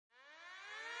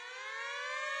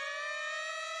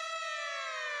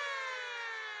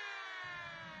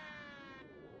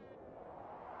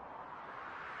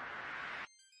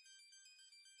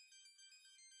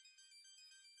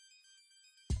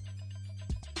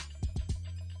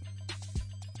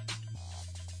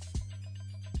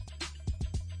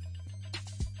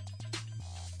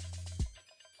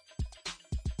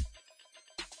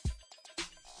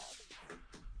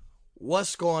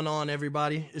What's going on,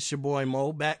 everybody? It's your boy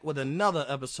Mo back with another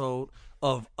episode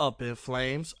of Up in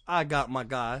Flames. I got my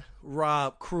guy,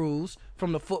 Rob Cruz,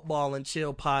 from the Football and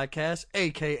Chill podcast,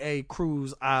 aka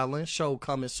Cruz Island. Show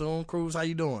coming soon. Cruz, how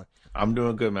you doing? I'm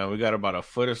doing good, man. We got about a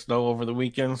foot of snow over the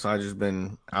weekend, so I just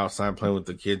been outside playing with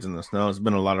the kids in the snow. It's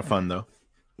been a lot of fun, though.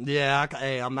 Yeah,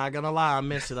 I'm not gonna lie, I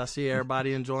miss it. I see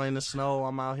everybody enjoying the snow.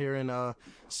 I'm out here in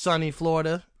sunny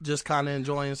Florida, just kind of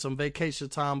enjoying some vacation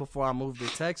time before I move to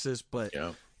Texas. But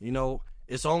Yeah.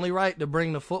 it's only right to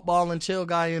bring the Football and Chill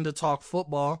guy in to talk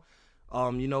football.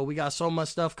 We got so much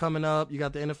stuff coming up. You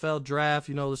got the NFL draft.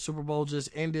 The Super Bowl just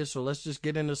ended, so let's just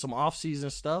get into some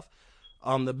off-season stuff.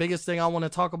 The biggest thing I want to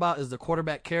talk about is the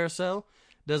quarterback carousel.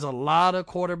 There's a lot of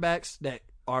quarterbacks that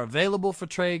are available for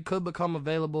trade, could become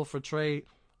available for trade,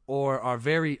 or are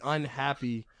very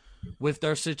unhappy with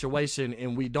their situation,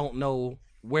 and we don't know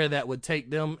where that would take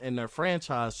them in their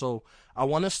franchise. So I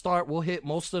want to start. We'll hit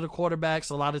most of the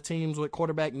quarterbacks, a lot of teams with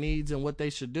quarterback needs and what they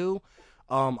should do.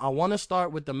 I want to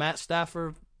start with the Matt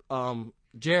Stafford,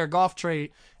 Jared Goff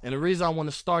trade, and the reason I want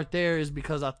to start there is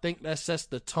because I think that sets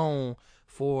the tone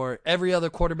for every other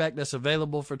quarterback that's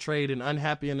available for trade and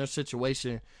unhappy in their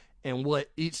situation, and what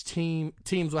each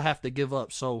teams will have to give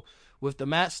up. So with the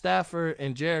Matt Stafford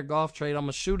and Jared Goff trade, I'm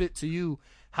going to shoot it to you.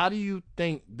 How do you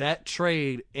think that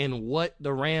trade and what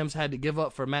the Rams had to give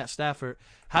up for Matt Stafford,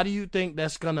 how do you think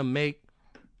that's going to make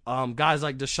guys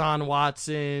like Deshaun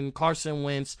Watson, Carson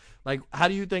Wentz, like how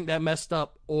do you think that messed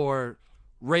up or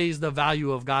raised the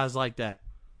value of guys like that?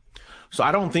 So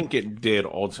I don't think it did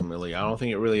ultimately. I don't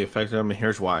think it really affected them, and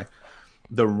here's why.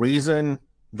 The reason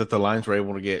that the Lions were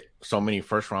able to get so many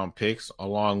first-round picks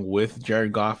along with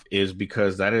Jared Goff is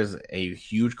because that is a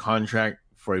huge contract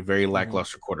for a very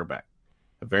lackluster quarterback,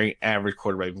 a very average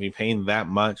quarterback. Be paying that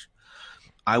much,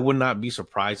 I would not be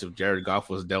surprised if Jared Goff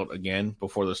was dealt again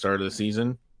before the start of the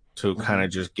season to kind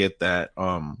of just get that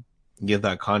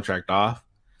contract off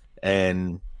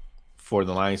and for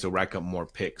the Lions to rack up more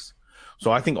picks.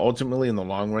 So I think ultimately in the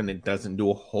long run, it doesn't do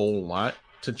a whole lot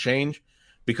to change,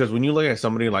 because when you look at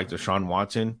somebody like Deshaun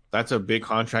Watson, that's a big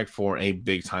contract for a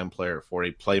big time player, for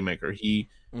a playmaker. He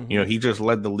just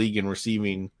led the league in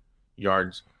receiving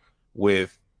yards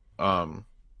with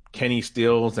Kenny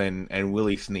Stills and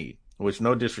Willie Snead, which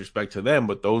no disrespect to them,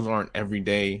 but those aren't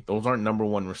number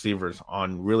one receivers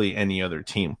on really any other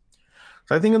team.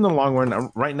 So I think in the long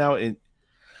run, right now, it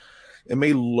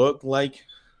may look like,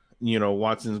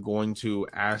 Watson's going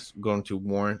to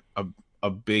warrant a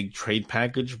big trade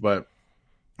package, but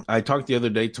I talked the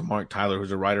other day to Mark Tyler,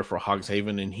 who's a writer for Hogs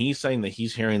Haven, and he's saying that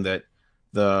he's hearing that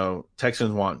the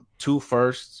Texans want 2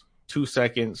 firsts, 2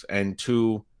 seconds, and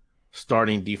 2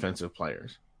 starting defensive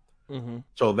players. Mm-hmm.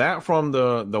 So that from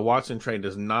the Watson trade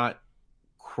is not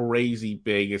crazy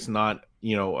big. It's not,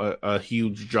 a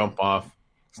huge jump off.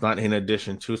 It's not in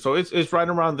addition to. So it's right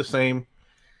around the same.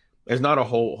 There's not a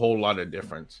whole lot of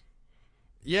difference.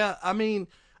 Yeah, I mean,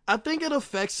 I think it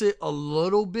affects it a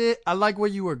little bit. I like where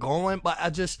you were going, but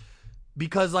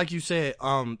because like you said,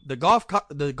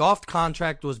 the golf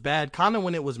contract was bad. Kind of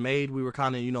when it was made, we were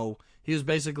kind of, he was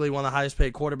basically one of the highest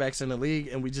paid quarterbacks in the league,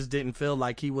 and we just didn't feel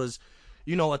like he was,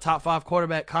 a top 5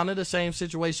 quarterback. Kind of the same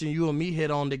situation you and me hit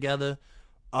on together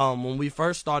when we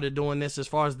first started doing this as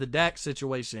far as the Dak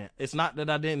situation. It's not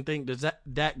that I didn't think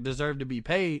Dak deserved to be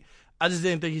paid. I just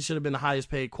didn't think he should have been the highest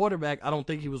paid quarterback. I don't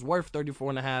think he was worth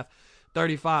 34.5,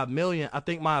 35 million. I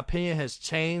think my opinion has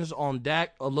changed on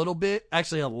Dak a little bit,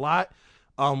 actually a lot,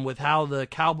 with how the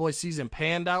Cowboys season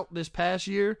panned out this past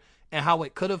year and how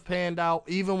it could have panned out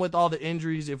even with all the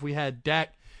injuries if we had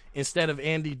Dak instead of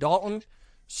Andy Dalton.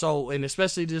 So, and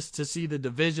especially just to see the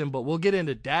division, but we'll get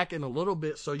into Dak in a little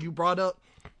bit. So you brought up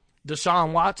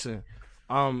Deshaun Watson.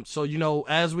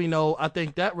 As we know, I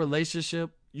think that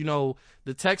relationship,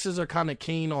 the Texans are kind of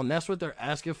keen on. That's what they're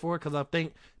asking for, because I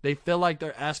think they feel like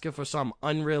they're asking for something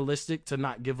unrealistic to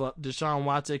not give up Deshaun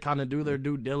Watson, kind of do their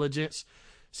due diligence,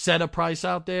 set a price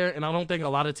out there, and I don't think a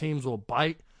lot of teams will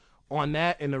bite on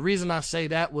that. And the reason I say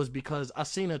that was because I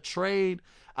seen a trade.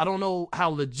 I don't know how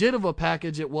legit of a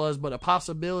package it was, but a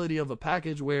possibility of a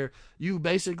package where you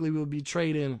basically would be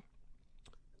trading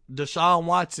Deshaun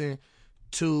Watson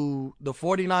to the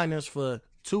 49ers for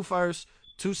 2 firsts,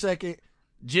 2 seconds,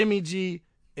 Jimmy G,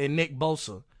 and Nick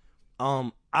Bosa.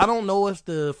 I don't know if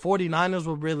the 49ers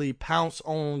will really pounce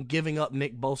on giving up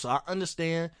Nick Bosa. I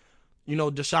understand,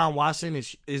 Deshaun Watson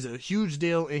is a huge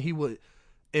deal, and he would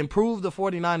improve the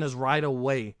 49ers right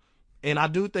away. And I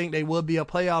do think they would be a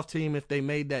playoff team if they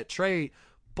made that trade.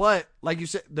 But, like you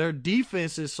said, their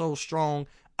defense is so strong.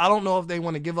 I don't know if they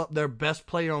want to give up their best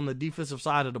player on the defensive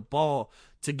side of the ball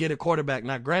to get a quarterback.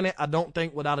 Now, granted, I don't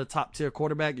think without a top tier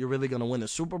quarterback, you're really going to win a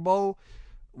Super Bowl.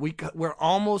 We're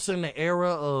almost in the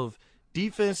era of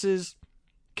defenses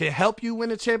can help you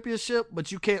win a championship,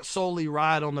 but you can't solely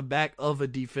ride on the back of a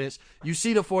defense. You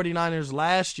see the 49ers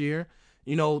last year,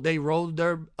 they rolled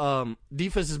their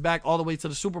defenses back all the way to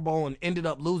the Super Bowl and ended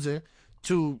up losing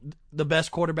to the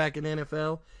best quarterback in the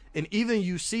NFL. And even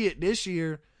you see it this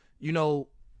year,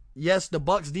 yes, the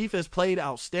Bucs defense played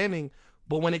outstanding,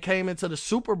 but when it came into the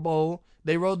Super Bowl,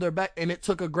 they rolled their back, and it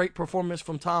took a great performance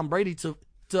from Tom Brady to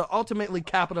ultimately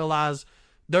capitalize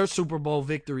their Super Bowl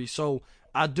victory. So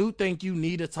I do think you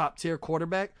need a top-tier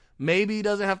quarterback. Maybe he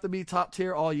doesn't have to be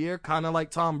top-tier all year, kind of like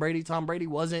Tom Brady. Tom Brady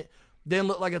didn't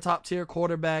look like a top-tier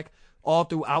quarterback all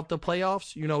throughout the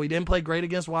playoffs. He didn't play great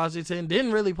against Washington,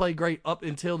 didn't really play great up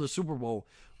until the Super Bowl.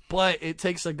 But it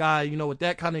takes a guy, with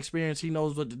that kind of experience, he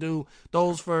knows what to do.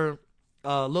 Those for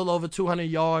a little over 200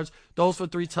 yards, those for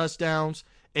 3 touchdowns.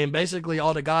 And basically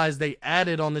all the guys they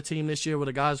added on the team this year were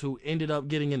the guys who ended up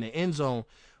getting in the end zone.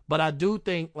 But I do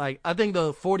think, I think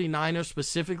the 49ers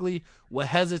specifically will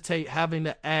hesitate having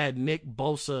to add Nick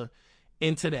Bosa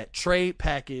into that trade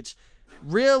package.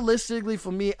 Realistically,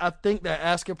 for me, I think that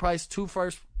asking price, 2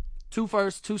 firsts,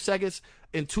 2 seconds,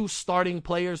 and 2 starting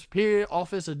players, period,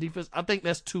 offense or defense, I think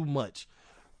that's too much.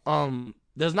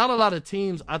 There's not a lot of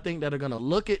teams, I think, that are going to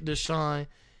look at Deshaun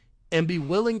and be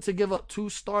willing to give up 2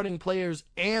 starting players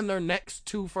and their next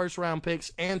 2 first-round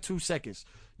picks and 2 seconds.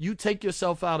 You take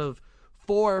yourself out of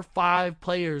 4 or 5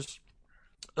 players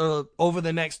over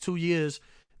the next 2 years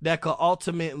that could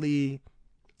ultimately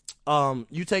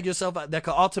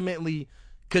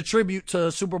contribute to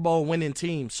a Super Bowl winning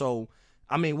team. So,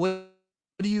 I mean, what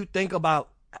do you think about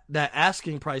that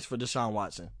asking price for Deshaun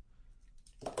Watson?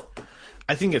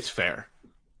 I think it's fair.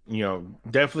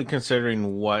 Definitely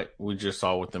considering what we just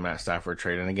saw with the Matt Stafford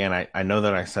trade. And again, I know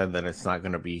that I said that it's not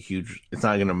going to be huge. It's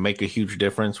not going to make a huge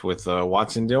difference with the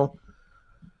Watson deal.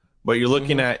 But you're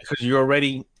looking at, because you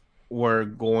already were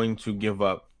going to give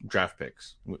up draft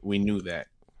picks. We knew that.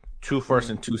 2 first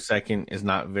and 2 second is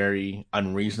not very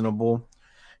unreasonable.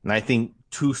 And I think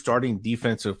 2 starting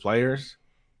defensive players,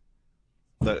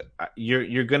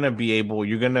 you're going to be able,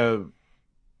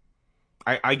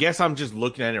 I guess I'm just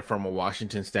looking at it from a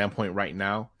Washington standpoint right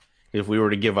now. If we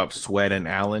were to give up Sweat and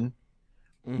Allen,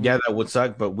 yeah, that would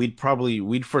suck, but we'd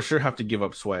for sure have to give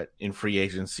up Sweat in free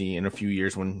agency in a few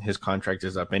years when his contract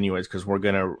is up anyways, because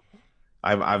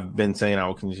I've been saying, I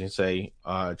will continue to say,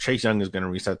 Chase Young is going to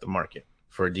reset the market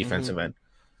for a defensive end.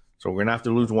 So we're going to have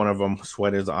to lose one of them.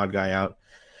 Sweat is the odd guy out.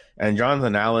 And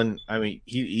Jonathan Allen, I mean,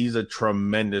 he's a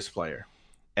tremendous player.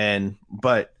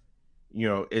 But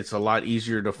it's a lot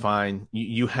easier to find.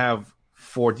 You have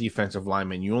 4 defensive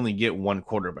linemen. You only get 1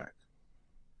 quarterback.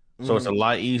 So it's a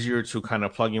lot easier to kind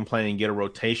of plug and play and get a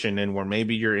rotation in where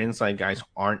maybe your inside guys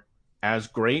aren't as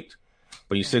great,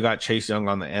 but you still got Chase Young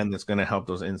on the end that's going to help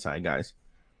those inside guys.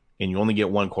 And you only get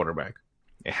 1 quarterback.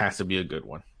 It has to be a good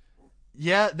one.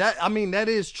 Yeah, that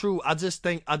is true. I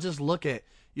just look at,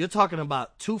 you're talking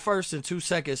about 2 firsts and 2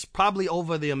 seconds, probably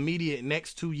over the immediate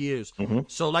next 2 years.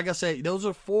 So like I said, those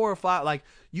are 4 or 5,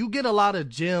 you get a lot of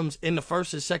gems in the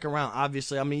first and second round,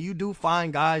 obviously. I mean, you do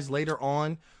find guys later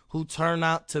on who turn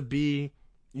out to be,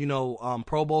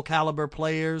 Pro Bowl caliber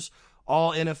players,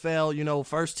 all NFL,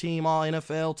 first team, all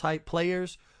NFL type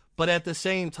players. But at the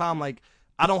same time, I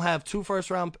don't have a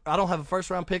first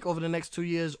round pick over the next 2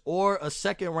 years or a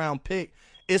second round pick.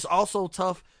 It's also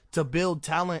tough to build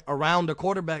talent around the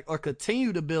quarterback or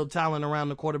continue to build talent around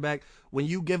the quarterback when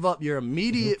you give up your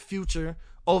immediate future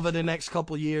over the next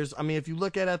couple of years. I mean, if you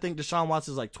look at it, I think Deshaun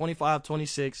Watson's 25,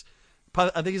 26. I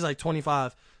think he's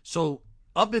 25. So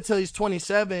up until he's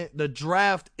 27, the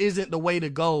draft isn't the way to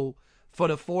go for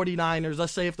the 49ers.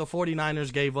 Let's say if the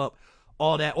 49ers gave up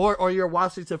all that, or your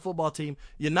Washington football team,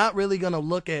 you're not really going to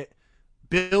look at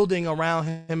building around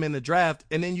him in the draft.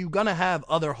 And then you're going to have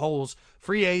other holes.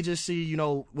 Free agency,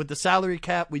 with the salary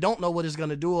cap, we don't know what it's going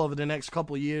to do over the next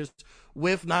couple of years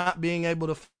with not being able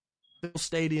to fill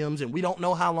stadiums, and we don't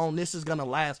know how long this is going to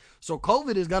last. So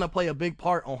COVID is going to play a big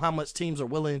part on how much teams are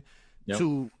willing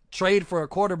to trade for a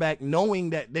quarterback,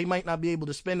 knowing that they might not be able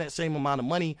to spend that same amount of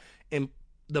money. And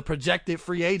the projected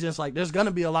free agents, there's going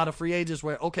to be a lot of free agents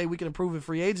where, okay, we can improve in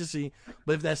free agency,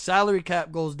 but if that salary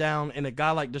cap goes down and a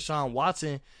guy like Deshaun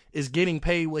Watson is getting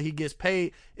paid what he gets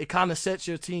paid, it kind of sets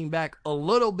your team back a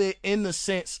little bit in the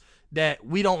sense that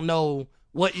we don't know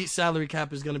what each salary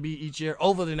cap is going to be each year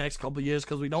over the next couple of years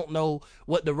because we don't know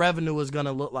what the revenue is going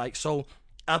to look like. So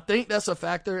I think that's a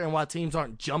factor in why teams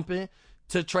aren't jumping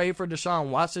to trade for Deshaun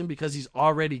Watson, because he's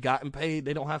already gotten paid.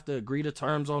 They don't have to agree to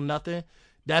terms on nothing.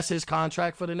 That's his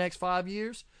contract for the next 5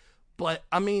 years. But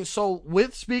I mean, so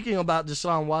with speaking about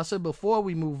Deshaun Watson, before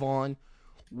we move on,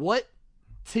 what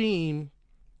team?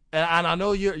 And I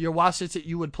know you're Washington.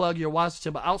 You would plug your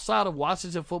Washington, but outside of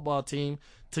Washington football team,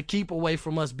 to keep away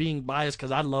from us being biased, because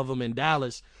I love them in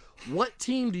Dallas, what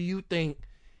team do you think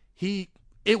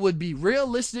it would be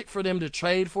realistic for them to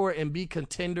trade for and be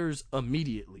contenders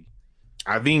immediately?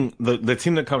 I think the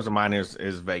team that comes to mind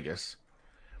is Vegas.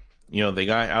 You know, they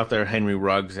got out there Henry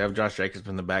Ruggs, they have Josh Jacobs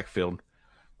in the backfield.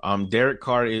 Derek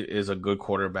Carr is a good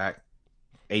quarterback,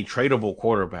 a tradable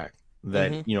quarterback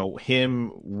that, you know,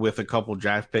 him with a couple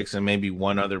draft picks and maybe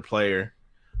one other player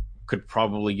could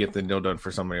probably get the deal done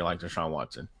for somebody like Deshaun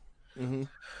Watson.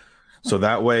 So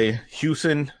that way,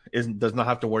 Houston does not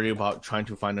have to worry about trying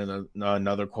to find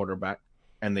another quarterback,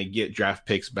 and they get draft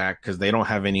picks back because they don't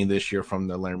have any this year from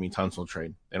the Laramie Tunsil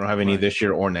trade. They don't have any this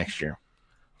year or next year.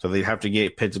 So they have to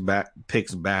get picks back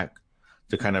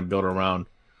to kind of build around.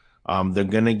 They're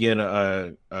going to get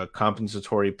a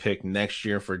compensatory pick next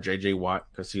year for J.J. Watt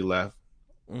because he left,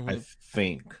 I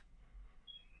think.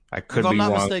 I could be wrong. If I'm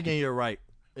not mistaken, you're right.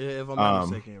 If I'm not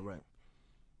mistaken, you're right.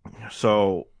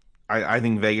 So I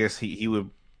think Vegas,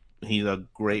 he's a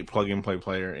great plug-and-play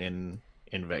player in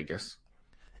Vegas.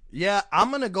 Yeah, I'm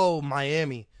going to go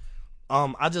Miami.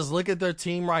 I just look at their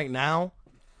team right now,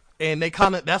 and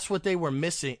that's what they were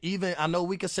missing. Even, I know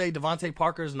we could say Devontae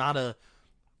Parker is not a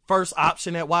first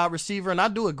option at wide receiver, and I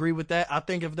do agree with that. I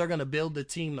think if they're going to build the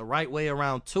team the right way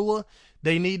around Tua,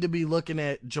 they need to be looking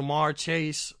at Jamar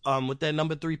Chase with that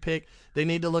number 3 pick. They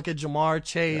need to look at Jamar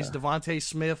Chase, Devontae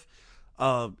Smith,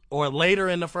 or later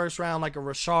in the first round, like a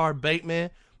Rashard Bateman.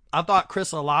 I thought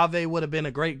Chris Olave would have been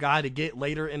a great guy to get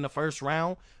later in the first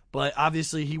round, but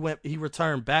obviously he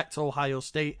returned back to Ohio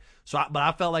State. But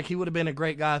I felt like he would have been a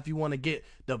great guy if you want to get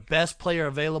the best player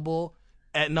available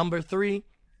at number 3,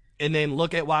 and then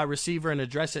look at wide receiver and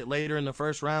address it later in the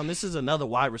first round. This is another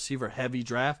wide receiver heavy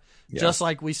draft, just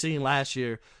like we seen last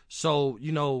year. So,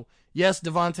 you know, yes,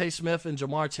 Devontae Smith and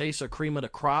Jamar Chase are cream of the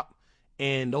crop,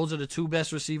 and those are the 2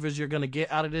 best receivers you're going to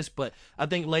get out of this. But I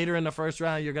think later in the first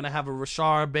round, you're going to have a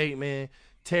Rashard Bateman,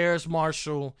 Terrace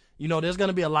Marshall. You know, there's going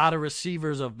to be a lot of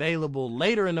receivers available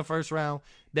later in the first round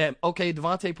that, okay,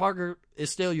 Devontae Parker is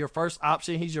still your first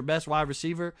option. He's your best wide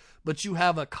receiver, but you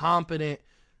have a competent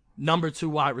number 2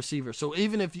 wide receiver. So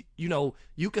even if,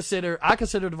 I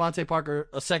consider Devontae Parker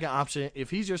a second option.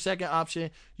 If he's your second option,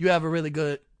 you have a really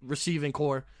good receiving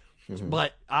core.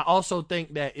 But I also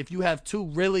think that if you have 2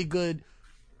 really good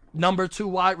number 2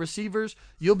 wide receivers,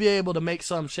 you'll be able to make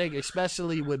some shake,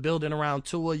 especially with building around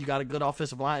Tua. You got a good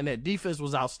offensive line, and that defense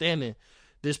was outstanding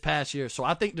this past year. So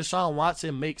I think Deshaun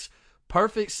Watson makes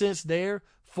perfect sense there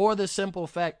for the simple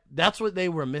fact that's what they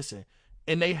were missing.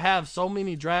 And they have so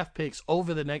many draft picks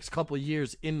over the next couple of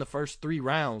years in the first 3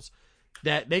 rounds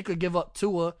that they could give up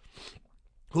Tua,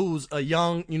 who's a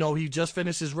young, he just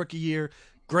finished his rookie year.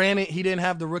 Granted, he didn't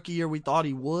have the rookie year we thought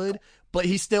he would, but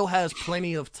he still has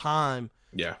plenty of time.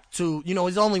 Yeah. To,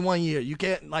 he's only 1 year.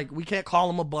 We can't call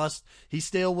him a bust. He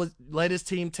still led his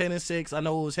team 10-6. I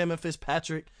know it was him and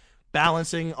Fitzpatrick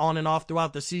balancing on and off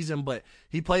throughout the season, but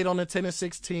he played on a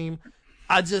 10-6 team.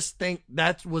 I just think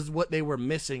that was what they were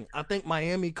missing. I think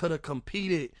Miami could have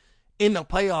competed in the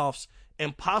playoffs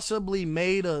and possibly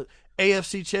made a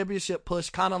AFC championship push,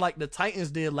 kind of like the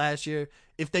Titans did last year,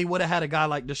 if they would have had a guy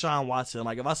like Deshaun Watson.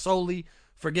 Like, if I solely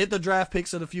forget the draft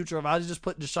picks of the future, if I just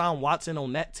put Deshaun Watson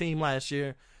on that team last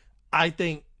year, I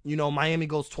think, Miami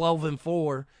goes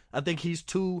 12-4. I think he's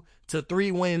 2 to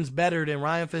 3 wins better than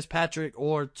Ryan Fitzpatrick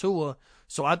or Tua.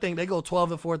 So I think they go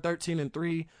 12-4,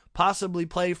 13-3, possibly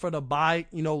play for the bye.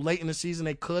 Late in the season,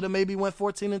 they could have maybe went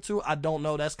 14-2. I don't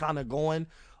know. That's kind of going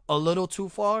a little too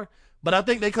far. But I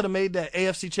think they could have made that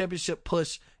AFC championship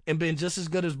push and been just as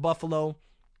good as Buffalo.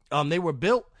 They were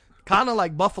built kind of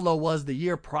like Buffalo was the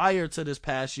year prior to this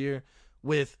past year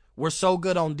with, we're so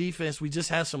good on defense, we just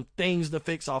have some things to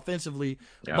fix offensively.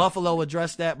 Yeah. Buffalo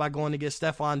addressed that by going to get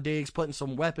Stephon Diggs, putting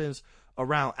some weapons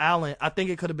around Allen. I think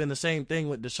it could have been the same thing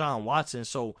with Deshaun Watson.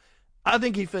 So I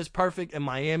think he fits perfect in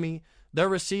Miami. Their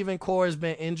receiving core has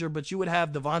been injured, but you would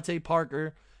have Devontae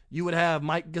Parker, you would have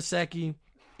Mike Gesicki,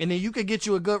 and then you could get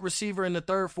you a good receiver in the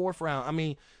 3rd, 4th round. I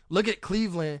mean, look at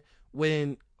Cleveland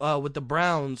when with the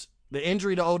Browns, the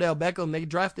injury to Odell Beckham, they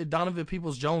drafted Donovan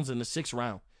Peoples-Jones in the 6th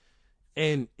round.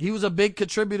 And he was a big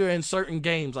contributor in certain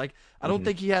games. Like, I don't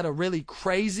think he had a really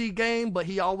crazy game, but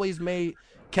he always made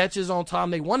catches on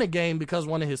time. They won a game because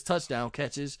one of his touchdown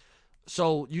catches.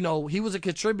 So, he was a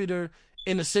contributor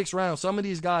in the 6th round. Some of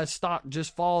these guys' stock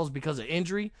just falls because of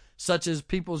injury, such as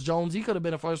Peoples-Jones. He could have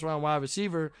been a first-round wide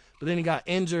receiver, but then he got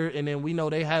injured, and then we know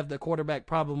they have the quarterback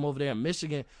problem over there in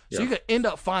Michigan. So you could end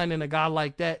up finding a guy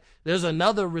like that. There's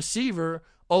another receiver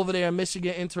over there in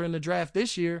Michigan entering the draft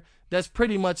this year that's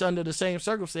pretty much under the same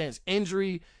circumstance.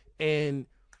 Injury and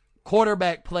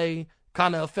quarterback play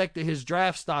kind of affected his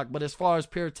draft stock, but as far as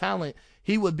pure talent,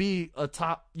 he would be a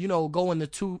top, going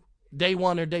to day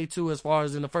 1 or day 2 as far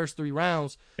as in the first 3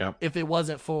 rounds if it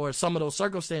wasn't for some of those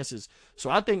circumstances. So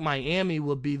I think Miami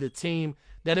would be the team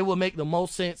that it would make the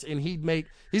most sense, and he's going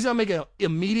to make an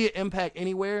immediate impact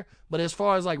anywhere, but as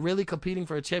far as like really competing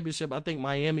for a championship, I think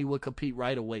Miami would compete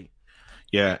right away.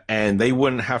 Yeah, and they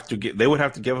would have to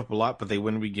give up a lot, but they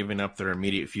wouldn't be giving up their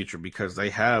immediate future because they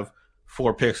have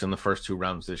 4 picks in the first 2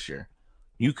 rounds this year.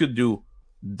 You could do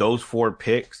those 4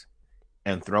 picks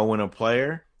and throw in a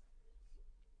player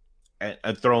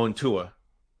and throw in Tua.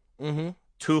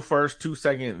 2 first, 2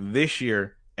 second this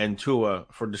year, and Tua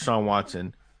for Deshaun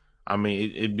Watson. I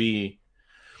mean, it'd be.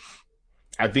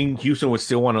 I think Houston would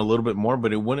still want a little bit more,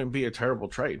 but it wouldn't be a terrible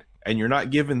trade. And you're not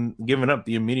giving up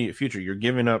the immediate future. You're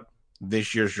giving up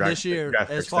this year's draft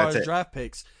as far as draft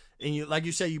picks. And you, like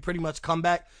you say, you pretty much come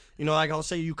back, like I'll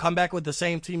say, you come back with the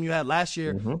same team you had last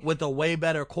year with a way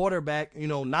better quarterback,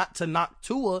 not to knock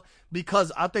Tua,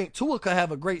 because I think Tua could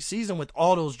have a great season with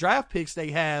all those draft picks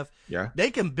they have. Yeah. They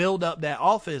can build up that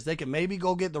offense. They can maybe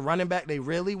go get the running back they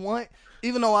really want,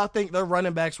 even though I think their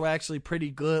running backs were actually pretty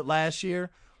good last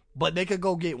year. But they could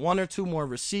go get 1 or 2 more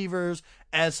receivers,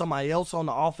 add somebody else on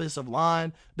the offensive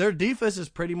line. Their defense is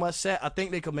pretty much set. I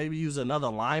think they could maybe use another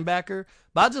linebacker.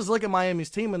 But I just look at Miami's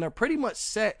team, and they're pretty much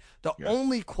set. The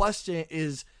only question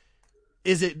is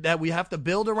it that we have to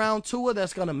build around Tua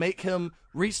that's going to make him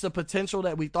reach the potential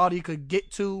that we thought he could get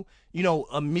to,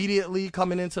 immediately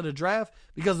coming into the draft?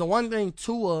 Because the one thing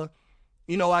Tua,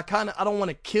 I don't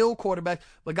want to kill quarterbacks,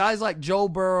 but guys like Joe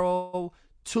Burrow,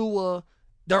 Tua,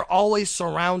 they're always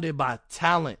surrounded by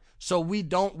talent. So we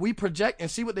project and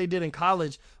see what they did in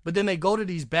college, but then they go to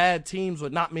these bad teams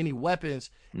with not many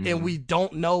weapons, and we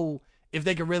don't know if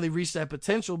they can really reach that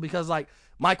potential. Because, like,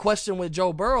 my question with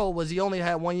Joe Burrow was he only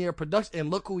had 1 year of production, and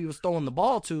look who he was throwing the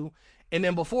ball to. And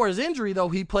then before his injury, though,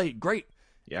 he played great.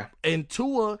 Yeah. And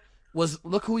Tua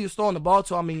look who he was throwing the ball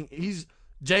to. I mean, he's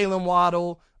Jalen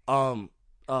Waddle,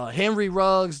 Henry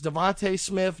Ruggs, Devontae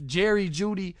Smith, Jerry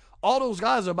Jeudy. All those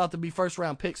guys are about to be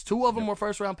first-round picks. 2 of them were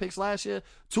first-round picks last year.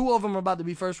 2 of them are about to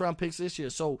be first-round picks this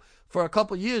year. So for a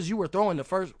couple of years, you were throwing the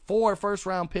 4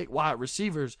 first-round pick wide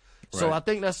receivers. So I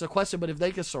think that's the question. But if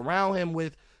they can surround him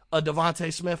with a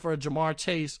Devontae Smith or a Jamar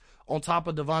Chase on top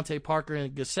of Devontae Parker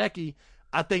and Gesicki,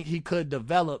 I think he could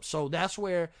develop. So that's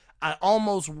where I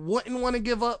almost wouldn't want to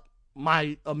give up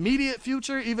my immediate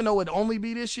future, even though it'd only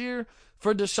be this year,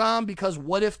 for Deshaun, because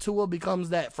what if Tua becomes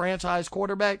that franchise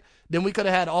quarterback? Then we could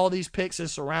have had all these picks and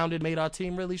surrounded, made our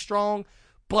team really strong.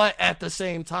 But at the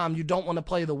same time, you don't want to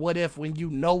play the what if when you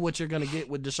know what you're going to get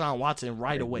with Deshaun Watson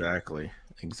right away.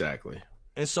 Exactly.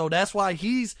 And so that's why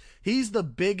he's the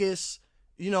biggest,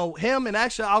 him. And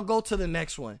actually, I'll go to the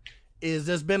next one.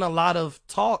 There's been a lot of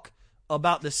talk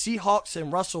about the Seahawks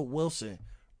and Russell Wilson.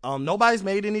 Nobody's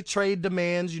made any trade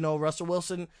demands. Russell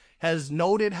Wilson has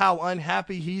noted how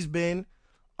unhappy he's been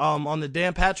on the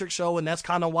Dan Patrick Show, and that's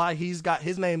kind of why he's got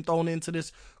his name thrown into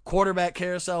this quarterback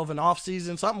carousel of an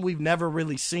offseason, something we've never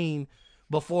really seen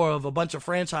before, of a bunch of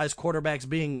franchise quarterbacks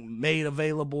being made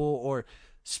available or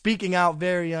speaking out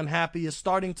very unhappy. It's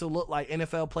starting to look like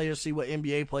NFL players see what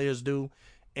NBA players do,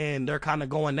 and they're kind of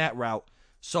going that route.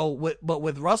 But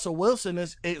with Russell Wilson,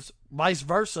 it's vice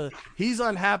versa. He's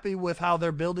unhappy with how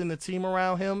they're building the team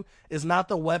around him. It's not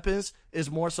the weapons,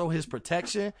 it's more so his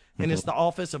protection, and it's the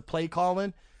offensive play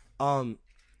calling.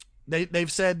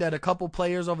 They've said that a couple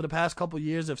players over the past couple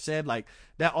years have said, like,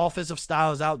 that offensive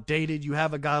style is outdated. You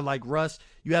have a guy like Russ.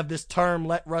 You have this term,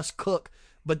 let Russ cook.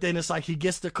 But then it's like he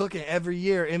gets to cooking every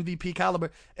year, MVP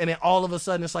caliber, and then all of a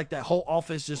sudden it's like that whole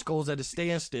offense just goes at a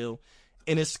standstill.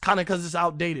 And it's kind of because it's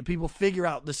outdated. People figure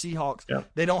out the Seahawks. Yeah.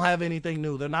 They don't have anything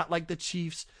new. They're not like the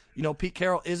Chiefs. Pete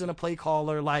Carroll isn't a play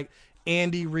caller like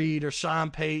Andy Reid or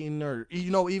Sean Payton or,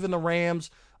 even the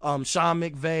Rams, Sean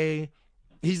McVay.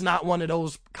 He's not one of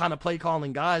those kind of play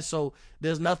calling guys. So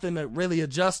there's nothing to really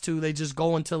adjust to. They just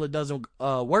go until it doesn't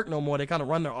work no more. They kind of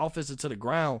run their offense into the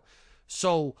ground.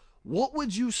 So what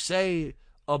would you say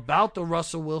about the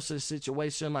Russell Wilson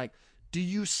situation? Like, do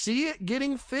you see it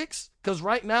getting fixed? Because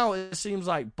right now it seems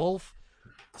like both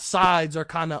sides are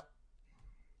kind of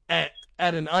at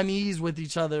an unease with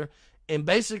each other. And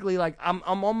basically, like, I'm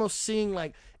almost seeing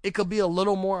like it could be a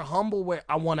little more humble where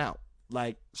I want out.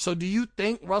 Like, so do you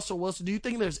think do you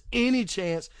think there's any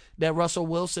chance that Russell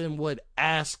Wilson would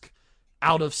ask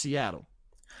out of Seattle?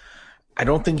 I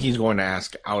don't think he's going to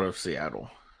ask out of Seattle.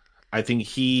 I think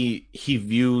he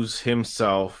views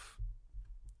himself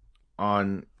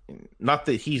on, not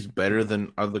that he's better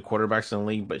than other quarterbacks in the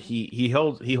league, but he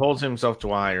holds himself to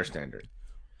a higher standard.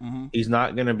 Mm-hmm. He's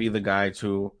not going to be the guy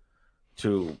to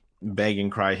beg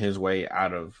and cry his way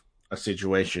out of a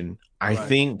situation. I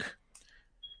think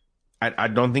I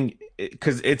don't think,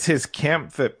 because it's his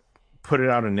camp that put it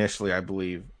out initially, I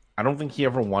believe. I don't think he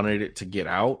ever wanted it to get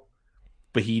out,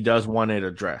 but he does want it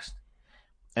addressed.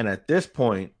 And at this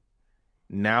point,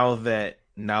 now that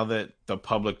the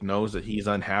public knows that he's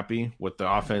unhappy with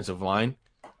the offensive line,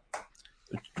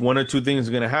 one of two things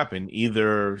is going to happen.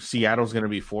 Either Seattle's going to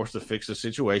be forced to fix the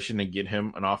situation and get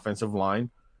him an offensive line,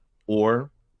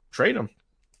 or trade him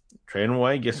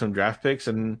away, get some draft picks,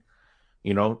 and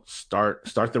start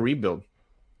the rebuild.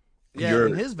 Yeah,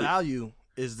 and his value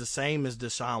is the same as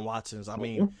Deshaun Watson's. I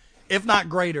mean, if not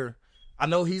greater. I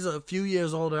know he's a few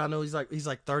years older. I know he's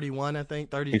like 31, I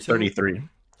think, 32. He's 33.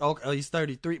 Okay, he's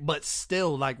 33, but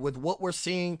still, like, with what we're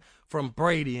seeing from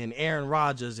Brady and Aaron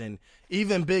Rodgers and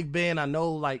even Big Ben, I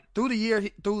know, like,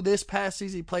 through this past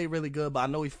season, he played really good, but I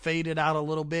know he faded out a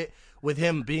little bit with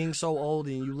him being so old.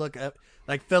 And you look at,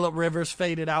 like, Phillip Rivers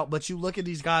faded out, but you look at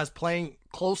these guys playing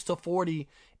close to 40,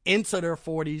 into their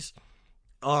 40s.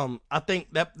 I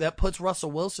think that puts Russell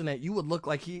Wilson at, you would look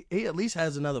like he at least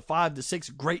has another 5 to 6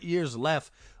 great years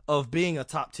left of being a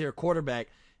top tier quarterback.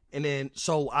 And then,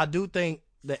 so I do think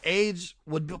the age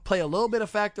would play a little bit of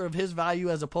factor of his value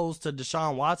as opposed to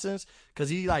Deshaun Watson's, because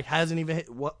he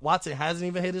Watson hasn't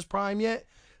even hit his prime yet.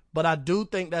 But I do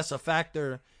think that's a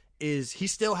factor. Is he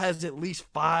still has at least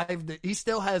 5? He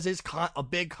still has a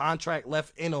big contract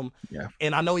left in him. Yeah.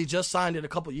 And I know he just signed it a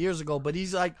couple years ago, but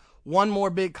he's like one more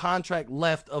big contract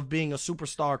left of being a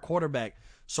superstar quarterback.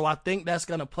 So I think that's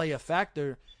going to play a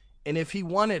factor. And if he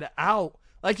wanted out,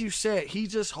 like you said, he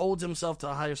just holds himself to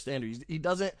a higher standard. He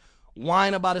doesn't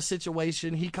whine about a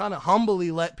situation. He kind of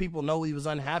humbly let people know he was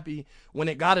unhappy when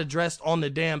it got addressed on the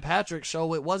Dan Patrick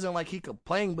show. It wasn't like he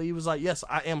complained, but he was like, yes,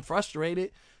 I am frustrated.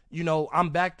 I'm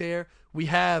back there.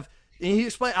 And he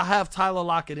explained, I have Tyler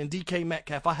Lockett and DK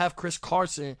Metcalf. I have Chris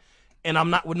Carson, and I'm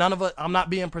not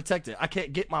being protected. I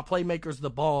can't get my playmakers the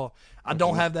ball. I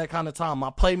don't have that kind of time. My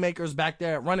playmakers back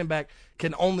there at running back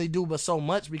can only do but so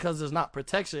much because there's not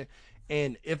protection.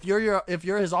 And if you're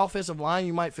his offensive line,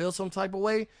 you might feel some type of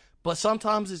way, but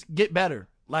sometimes it's get better.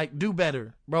 Like, do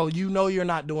better. Bro, you're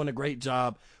not doing a great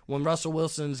job when Russell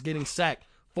Wilson's getting sacked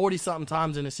 40-something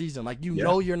times in a season. Like,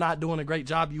 know you're not doing a great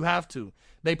job. You have to.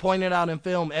 They point it out in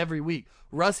film every week.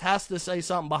 Russ has to say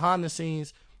something behind the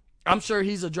scenes. I'm sure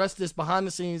he's addressed this behind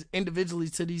the scenes individually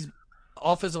to these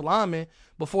offensive linemen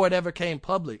before it ever came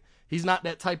public. He's not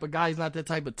that type of guy. He's not that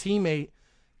type of teammate.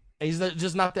 And he's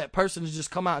just not that person to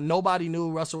just come out. Nobody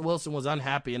knew Russell Wilson was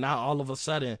unhappy, and now all of a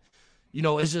sudden,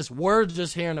 it's just words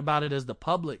just hearing about it as the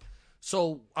public.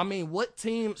 So, I mean, what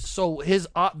teams? So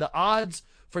the odds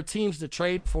for teams to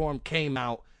trade for him came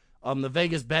out. The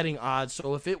Vegas betting odds.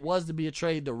 So if it was to be a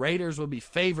trade, the Raiders would be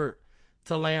favored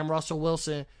to land Russell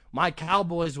Wilson. My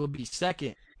Cowboys would be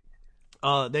second.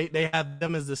 They have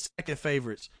them as the second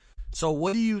favorites. So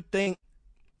what do you think?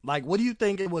 Like, what do you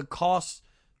think it would cost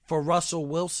for Russell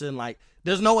Wilson? Like,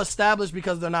 there's no established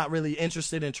because they're not really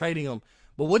interested in trading him.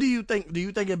 But what do you think? Do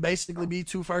you think it basically be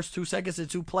 2 firsts, 2 seconds, and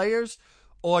 2 players?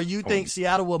 Or you think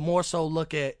Seattle would more so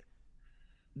look at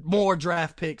more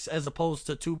draft picks as opposed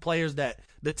to 2 players that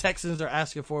the Texans are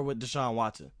asking for with Deshaun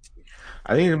Watson?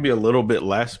 I think it'd be a little bit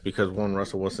less because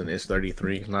Russell Wilson is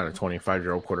 33. He's not a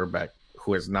 25-year-old quarterback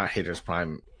who has not hit his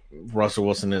prime. Russell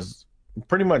Wilson is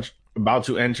pretty much about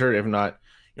to enter, if not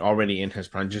already in his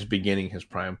prime, just beginning his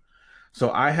prime.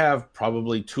 So I have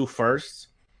probably 2 firsts,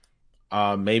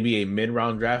 maybe a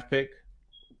mid-round draft pick.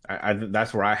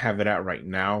 That's where I have it at right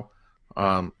now.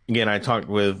 Again, I talked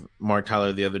with Mark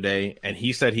Tyler the other day, and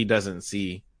he said he doesn't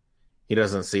see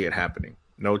it happening.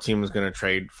 No team is going to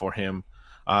trade for him,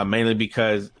 mainly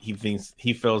because he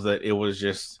feels that it was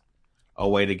just a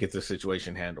way to get the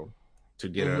situation handled, to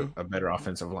get a better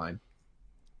offensive line.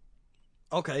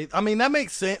 Okay, I mean, that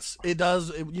makes sense. It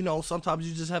does. Sometimes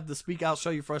you just have to speak out, show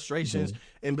your frustrations,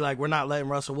 and be like, we're not letting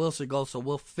Russell Wilson go, so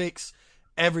we'll fix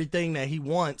everything that he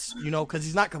wants, because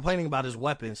he's not complaining about his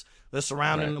weapons. They're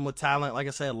surrounding him with talent. Like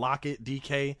I said, Lockett,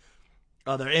 DK.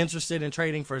 They're interested in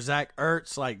trading for Zach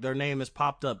Ertz. Like, their name has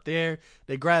popped up there.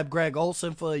 They grabbed Greg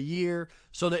Olsen for a year.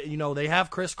 So that, they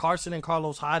have Chris Carson and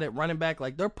Carlos Hyde at running back.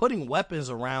 Like, they're putting weapons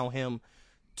around him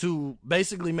to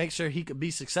basically make sure he could be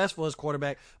successful as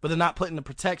quarterback, but they're not putting the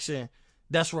protection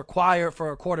that's required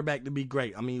for a quarterback to be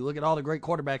great. I mean, you look at all the great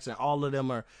quarterbacks, and all of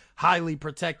them are highly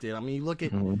protected. I mean, you look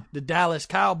at the Dallas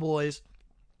Cowboys.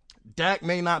 Dak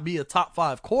may not be a top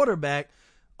 5 quarterback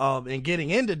and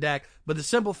getting into Dak, but the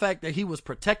simple fact that he was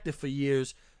protected for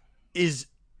years is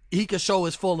he can show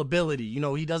his full ability. You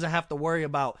know, he doesn't have to worry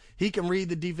about, he can read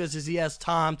the defenses. He has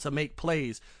time to make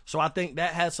plays. So I think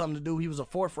that has something to do. He was a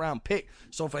 4th round pick.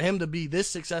 So for him to be this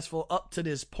successful up to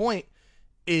this point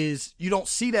is, you don't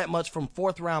see that much from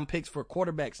 4th round picks for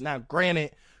quarterbacks. Now,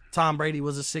 granted, Tom Brady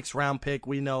was a 6th round pick.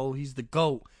 We know he's the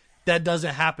GOAT. That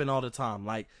doesn't happen all the time.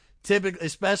 Like, typically,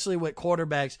 especially with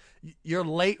quarterbacks, your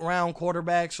late round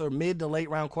quarterbacks or mid to late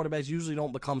round quarterbacks usually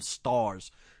don't become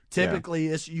stars. Typically,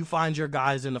 it's you find your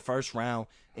guys in the 1st round,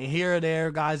 and here or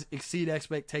there, guys exceed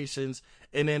expectations,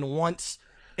 and then once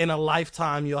in a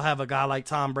lifetime, you'll have a guy like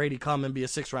Tom Brady come and be a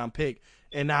 6th round pick,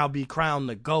 and now be crowned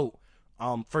the GOAT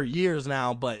for years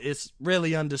now, but it's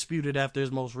really undisputed after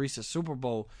his most recent Super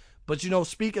Bowl. But, you know,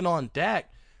 speaking on Dak,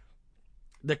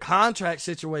 the contract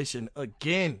situation,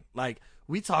 again, like,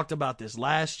 we talked about this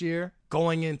last year,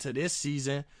 going into this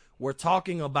season. We're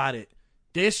talking about it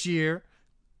this year.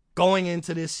 Going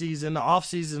into this season, the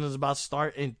offseason is about to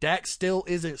start, and Dak still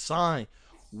isn't signed.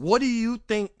 What do you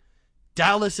think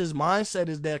Dallas's mindset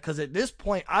is there? Because at this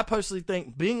point, I personally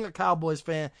think, being a Cowboys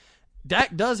fan,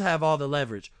 Dak does have all the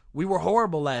leverage. We were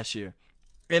horrible last year.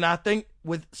 And I think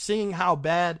with seeing how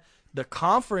bad the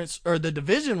conference or the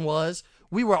division was,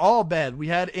 we were all bad. We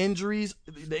had injuries.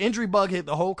 The injury bug hit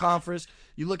the whole conference.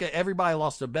 You look at everybody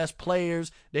lost their best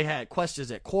players. They had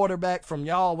questions at quarterback. From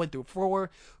y'all went through 4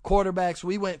 quarterbacks.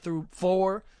 We went through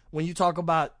 4. When you talk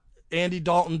about Andy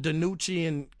Dalton, DiNucci,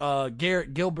 and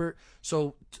Garrett Gilbert.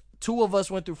 So 2 of us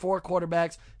went through 4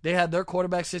 quarterbacks. They had their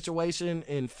quarterback situation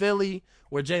in Philly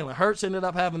where Jalen Hurts ended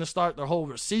up having to start. Their whole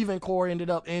receiving core ended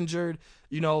up injured.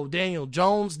 You know, Daniel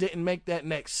Jones didn't make that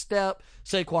next step.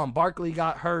 Saquon Barkley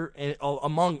got hurt, and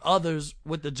among others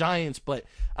with the Giants. But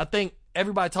I think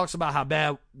everybody talks about how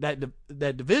bad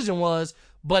that division was,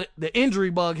 but the injury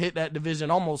bug hit that division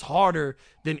almost harder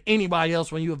than anybody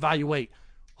else when you evaluate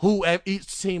who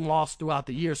each team lost throughout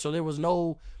the year. So there was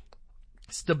no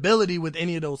stability with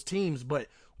any of those teams. But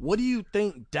what do you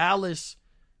think Dallas,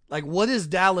 like, what is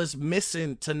Dallas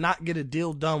missing to not get a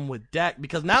deal done with Dak?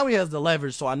 Because now he has the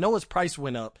leverage, so I know his price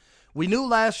went up. We knew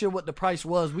last year what the price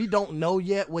was. We don't know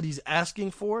yet what he's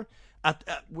asking for.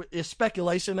 It's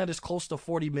speculation that it's close to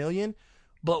 $40 million.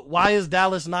 But why is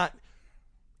Dallas not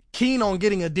keen on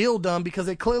getting a deal done? Because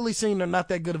they clearly seem they're not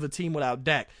that good of a team without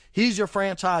Dak. He's your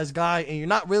franchise guy, and you're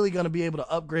not really going to be able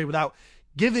to upgrade without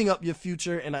giving up your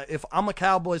future. And if I'm a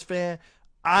Cowboys fan,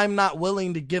 I'm not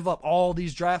willing to give up all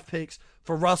these draft picks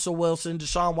for Russell Wilson,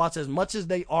 Deshaun Watson, as much as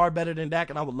they are better than Dak,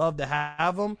 and I would love to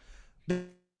have them.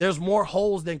 There's more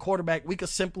holes than quarterback. We could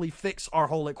simply fix our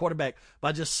hole at quarterback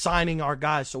by just signing our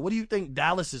guys. So what do you think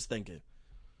Dallas is thinking?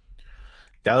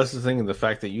 Dallas is thinking the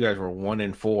fact that you guys were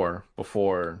 1-4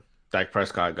 before Dak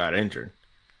Prescott got injured.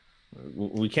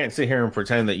 We can't sit here and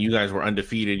pretend that you guys were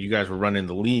undefeated. You guys were running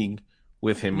the league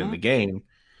with him in the game.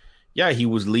 Yeah, he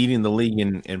was leading the league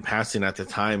in passing at the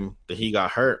time that he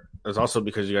got hurt. It was also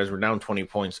because you guys were down 20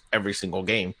 points every single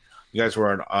game. You guys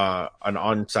were an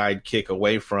onside kick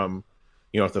away from,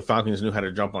 you know, if the Falcons knew how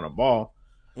to jump on a ball,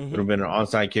 it would have been an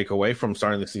onside kick away from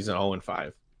starting the season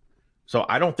 0-5. So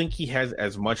I don't think he has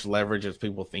as much leverage as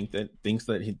people thinks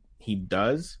that he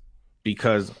does,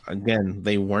 because again,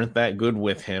 they weren't that good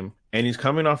with him, and he's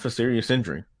coming off a serious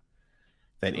injury.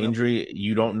 That injury,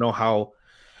 you don't know how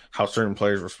certain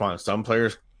players respond. Some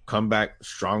players come back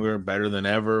stronger, better than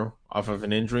ever off of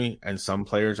an injury, and some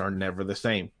players are never the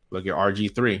same. Look at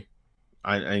RG3.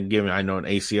 I know an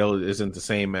ACL isn't the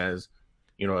same as,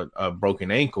 you know, a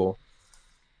broken ankle,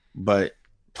 but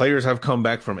players have come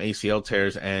back from ACL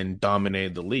tears and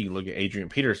dominated the league. Look at Adrian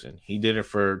Peterson. He did it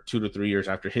for 2 to 3 years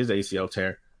after his ACL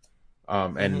tear,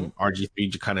 and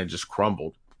RG3 kind of just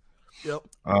crumbled. Yep.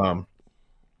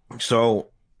 So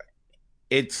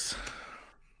it's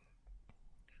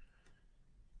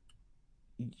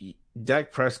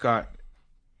Dak Prescott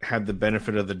had the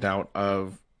benefit of the doubt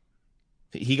of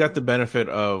he got the benefit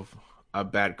of a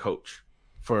bad coach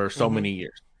for so many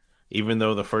years. Even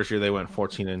though the first year they went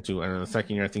 14-2, and then the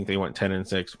second year I think they went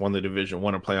 10-6, won the division,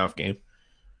 won a playoff game,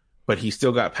 but he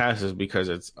still got passes because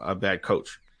it's a bad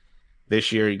coach.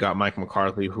 This year he got Mike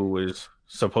McCarthy, who is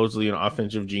supposedly an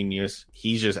offensive genius.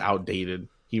 He's just outdated.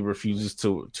 He refuses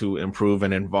to improve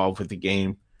and involve with the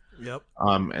game. Yep.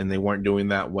 And they weren't doing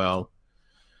that well.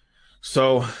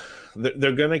 So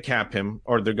they're gonna cap him,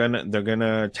 or they're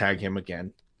gonna tag him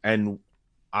again. And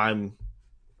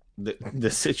the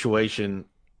situation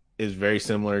is very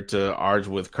similar to ours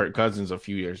with Kirk Cousins a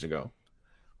few years ago.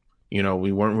 You know,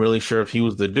 we weren't really sure if he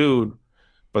was the dude,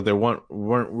 but there weren't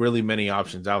really many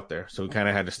options out there. So we kind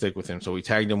of had to stick with him. So we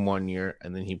tagged him 1 year,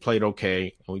 and then he played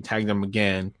okay, and we tagged him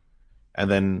again. And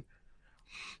then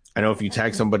I know if you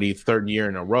tag somebody third year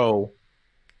in a row,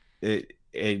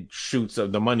 it shoots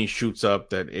up, the money shoots up,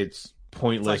 that it's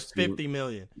pointless. It's like 50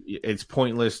 million. It's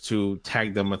pointless to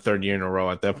tag them a third year in a row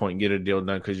at that point and get a deal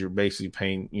done, because you're basically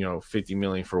paying, 50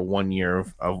 million for 1 year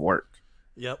of work.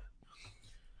 Yep.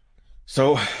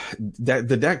 So that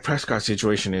the Dak Prescott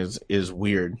situation is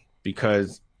weird,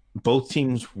 because both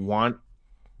teams want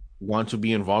to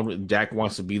be involved with Dak,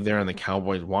 wants to be there, and the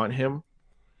Cowboys want him,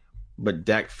 but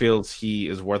Dak feels he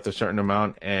is worth a certain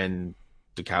amount, and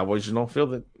the Cowboys just don't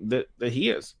feel that he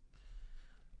is.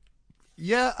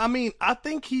 Yeah, I mean, I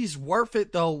think he's worth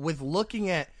it though.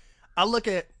 I look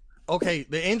at okay,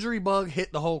 the injury bug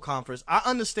hit the whole conference. I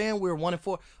understand we're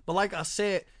 1-4, but like I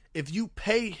said, if you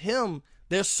pay him,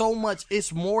 there's so much.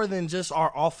 It's more than just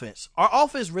our offense. Our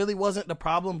offense really wasn't the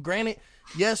problem. Granted,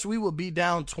 yes, we would be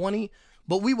down 20,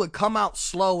 but we would come out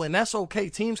slow, and that's okay.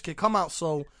 Teams can come out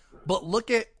slow, but look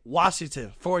at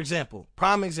Washington, for example.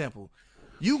 Prime example.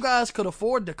 You guys could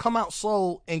afford to come out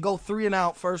slow and go 3 and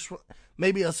out first,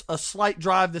 maybe a slight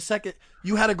drive the second.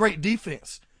 You had a great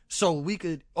defense. So we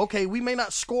may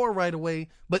not score right away,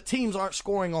 but teams aren't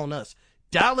scoring on us.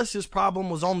 Dallas's problem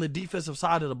was on the defensive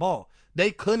side of the ball.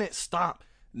 They couldn't stop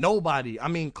nobody. I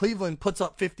mean, Cleveland puts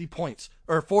up 50 points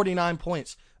or 49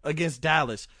 points against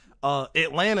Dallas.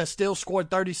 Atlanta still scored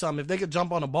 30-something. If they could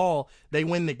jump on the ball, they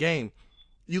win the game.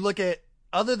 You look at,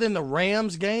 other than the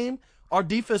Rams game, our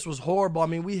defense was horrible. I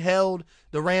mean, we held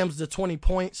the Rams to 20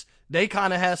 points. They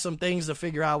kind of had some things to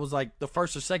figure out. It was like the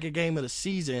first or second game of the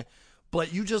season.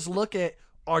 But you just look at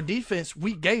our defense,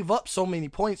 we gave up so many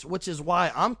points, which is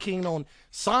why I'm keen on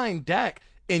signing Dak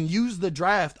and use the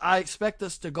draft. I expect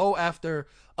us to go after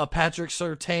a Patrick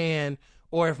Surtain,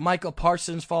 or if Micah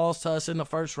Parsons falls to us in the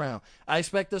first round, I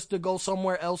expect us to go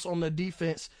somewhere else on the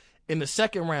defense in the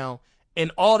second round,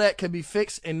 and all that can be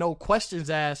fixed and no questions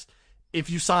asked. If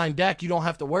you sign Dak, you don't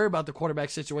have to worry about the quarterback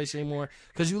situation anymore,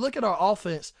 because you look at our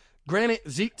offense. Granted,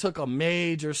 Zeke took a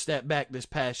major step back this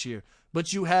past year,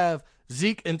 but you have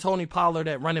Zeke and Tony Pollard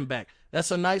at running back.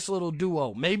 That's a nice little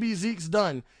duo. Maybe Zeke's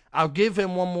done. I'll give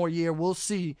him 1 more year. We'll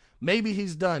see. Maybe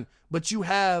he's done. But you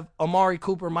have Amari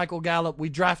Cooper, Michael Gallup. We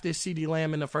drafted CeeDee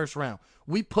Lamb in the first round.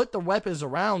 We put the weapons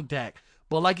around Dak.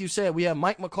 But like you said, we have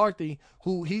Mike McCarthy,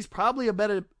 who he's probably a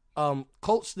better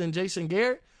coach than Jason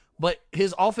Garrett, but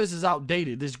his offense is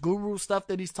outdated. This guru stuff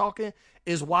that he's talking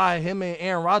is why him and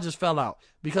Aaron Rodgers fell out,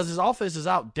 because his offense is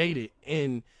outdated.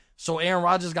 And so Aaron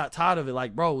Rodgers got tired of it.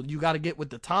 Like, bro, you got to get with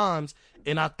the times.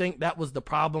 And I think that was the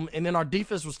problem. And then our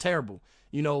defense was terrible.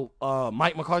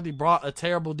 Mike McCarthy brought a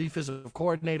terrible defensive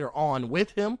coordinator on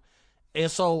with him. And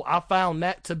so I found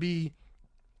that to be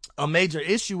a major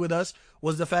issue with us,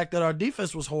 was the fact that our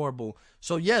defense was horrible.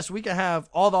 So, yes, we can have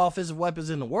all the offensive weapons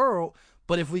in the world,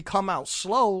 but if we come out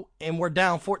slow and we're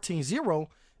down 14-0,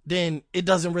 then it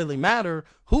doesn't really matter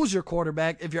who's your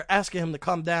quarterback if you're asking him to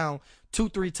come down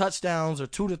 2-3 touchdowns or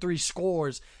 2 to 3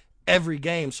 scores every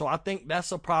game. So I think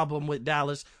that's a problem with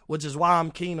Dallas, which is why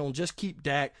I'm keen on just keep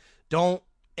Dak. Don't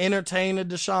entertain a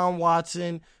Deshaun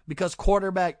Watson, because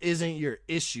quarterback isn't your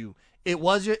issue. It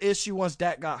was your issue once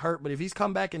Dak got hurt, but if he's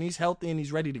come back and he's healthy and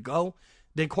he's ready to go,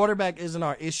 then quarterback isn't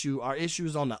our issue. Our issue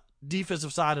is on the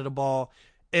defensive side of the ball,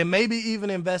 and maybe even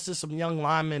invest in some young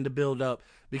linemen to build up,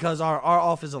 because our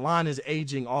offensive line is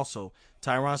aging also.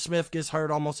 Tyron Smith gets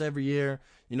hurt almost every year.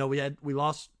 We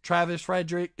lost Travis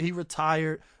Frederick. He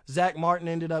retired. Zach Martin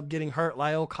ended up getting hurt.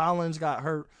 La'el Collins got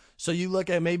hurt. So you look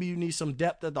at, maybe you need some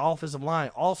depth at the offensive line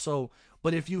also.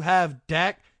 But if you have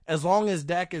Dak, as long as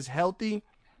Dak is healthy,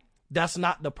 that's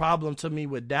not the problem to me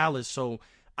with Dallas. So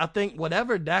I think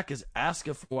whatever Dak is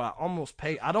asking for, I almost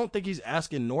pay. I don't think he's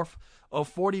asking north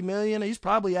of $40 million. He's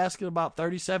probably asking about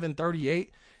 37,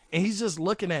 38. And he's just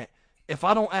looking at, if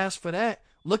I don't ask for that,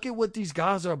 look at what these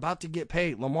guys are about to get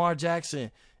paid. Lamar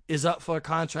Jackson is up for a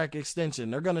contract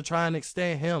extension. They're going to try and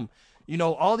extend him.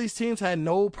 All these teams had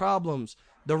no problems.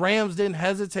 The Rams didn't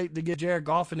hesitate to give Jared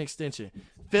Goff an extension.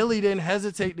 Philly didn't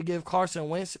hesitate to give Carson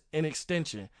Wentz an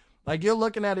extension. Like, you're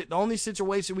looking at it, the only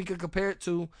situation we could compare it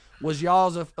to was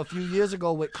y'all's a few years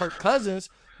ago with Kirk Cousins,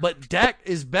 but Dak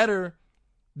is better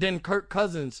than Kirk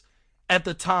Cousins at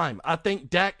the time. I think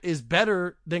Dak is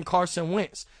better than Carson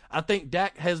Wentz. I think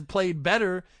Dak has played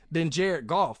better than Jared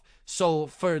Goff. So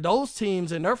for those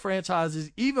teams and their franchises,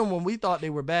 even when we thought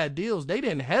they were bad deals, they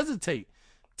didn't hesitate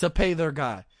to pay their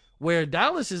guy. Where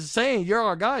Dallas is saying, you're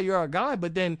our guy,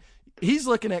 but then he's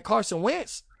looking at Carson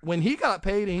Wentz when he got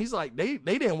paid, and he's like, they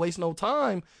didn't waste no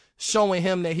time showing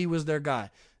him that he was their guy.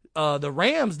 The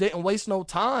Rams didn't waste no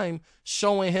time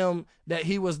showing him that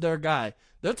he was their guy.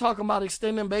 They're talking about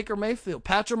extending Baker Mayfield.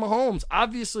 Patrick Mahomes.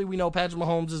 Obviously, we know Patrick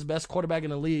Mahomes is the best quarterback in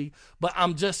the league, but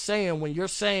I'm just saying, when you're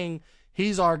saying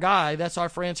he's our guy, that's our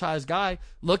franchise guy,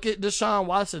 look at Deshaun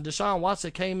Watson. Deshaun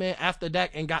Watson came in after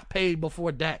Dak and got paid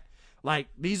before Dak. Like,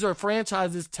 these are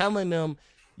franchises telling them,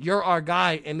 you're our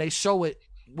guy, and they show it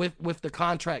with the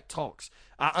contract talks.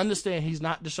 I understand he's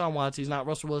not Deshaun Watson, he's not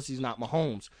Russell Wilson, he's not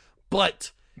Mahomes,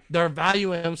 but they're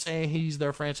valuing him, saying he's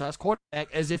their franchise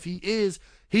quarterback, as if he is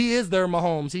their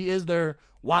Mahomes, he is their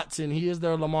Watson, he is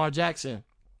their Lamar Jackson.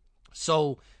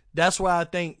 So that's why I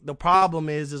think the problem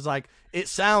is like, it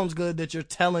sounds good that you're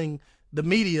telling the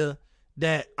media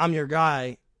that I'm your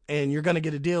guy and you're going to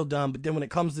get a deal done, but then when it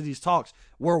comes to these talks,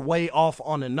 we're way off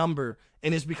on a number,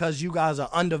 and it's because you guys are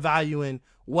undervaluing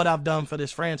what I've done for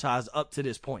this franchise up to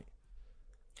this point.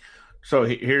 So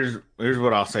here's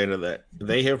what I'll say to that.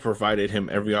 They have provided him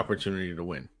every opportunity to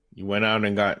win. You went out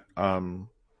and got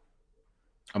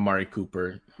Amari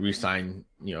Cooper, re-signed,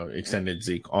 extended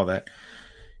Zeke, all that.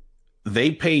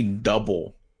 They pay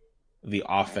double the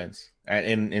offense.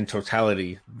 In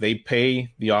totality, they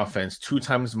pay the offense 2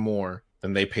 times more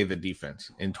than they pay the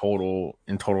defense in total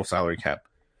salary cap.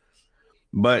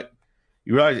 But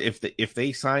you realize if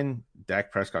they sign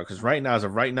Dak Prescott, because as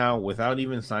of right now, without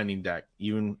even signing Dak,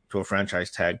 even to a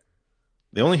franchise tag,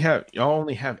 y'all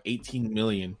only have $18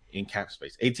 million in cap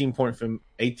space,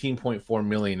 18.4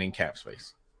 million in cap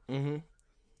space. Mm-hmm.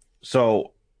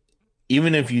 So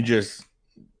even if you just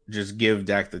give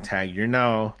Dak the tag, you're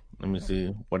now, let me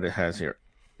see what it has here,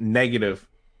 negative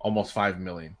almost $5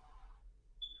 million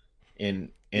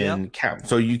in cap.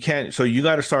 So you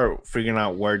got to start figuring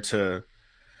out where to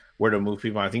move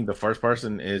people. I think the first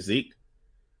person is Zeke.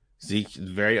 Zeke is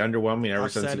very underwhelming ever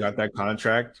since he got that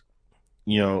contract.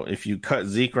 If you cut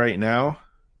Zeke right now,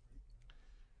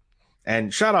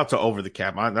 and shout out to Over the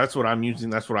Cap. That's what I'm using.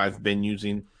 That's what I've been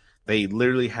using. They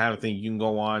literally have a thing you can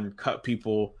go on, cut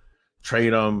people,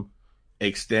 trade them,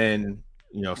 extend,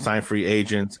 sign free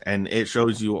agents, and it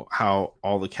shows you how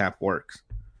all the cap works.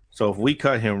 So if we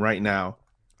cut him right now,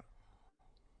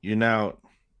 you're now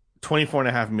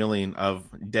 $24.5 million of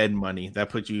dead money. That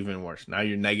puts you even worse. Now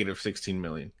you're negative $16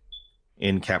 million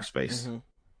in cap space. Mm-hmm.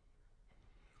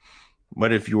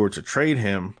 But if you were to trade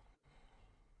him,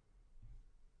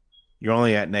 you're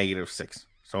only at negative $6 million.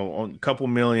 So a couple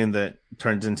million that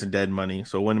turns into dead money.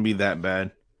 So it wouldn't be that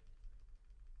bad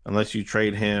unless you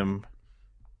trade him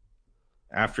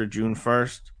after June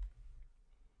 1st.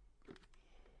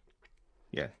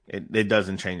 Yeah, it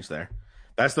doesn't change there.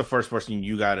 That's the first person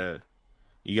you gotta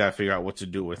figure out what to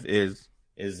do with is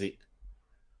Zeke.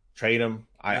 Trade him.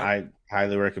 I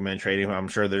highly recommend trading him. I'm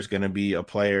sure there's going to be a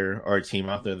player or a team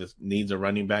out there that needs a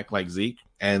running back like Zeke,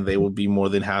 and they will be more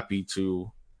than happy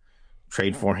to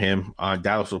trade for him.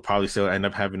 Dallas will probably still end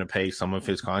up having to pay some of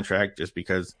his contract just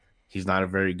because he's not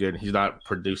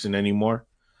producing anymore,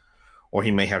 or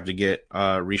he may have to get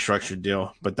a restructured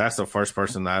deal. But that's the first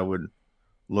person that I would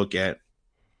look at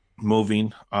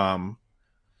moving.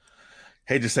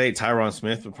 Hate to say it, Tyron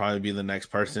Smith would probably be the next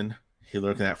person. He's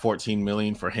looking at $14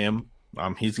 million for him.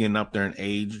 He's getting up there in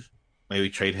age. Maybe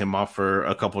trade him off for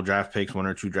a couple draft picks, 1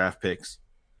 or 2 draft picks.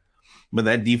 But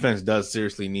that defense does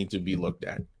seriously need to be looked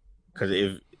at.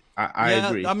 Because I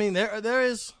agree. I mean, there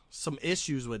is some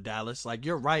issues with Dallas. Like,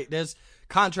 you're right. There's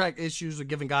contract issues with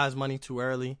giving guys money too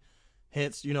early.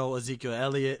 Hence, Ezekiel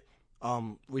Elliott.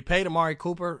 We paid Amari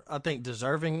Cooper, I think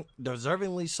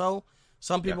deservingly so.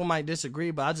 Some people might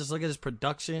disagree, but I just look at his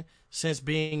production since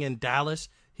being in Dallas.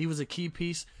 He was a key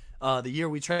piece. The year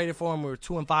we traded for him, we were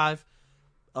 2-5.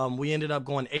 We ended up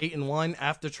going 8-1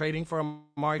 after trading for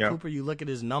Amari Cooper. You look at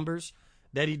his numbers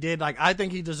that he did. Like, I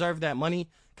think he deserved that money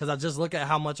because I just look at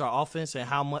how much our offense and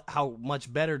how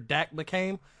much better Dak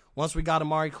became once we got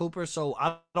Amari Cooper. So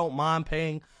I don't mind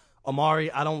paying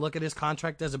Amari. I don't look at his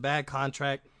contract as a bad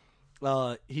contract.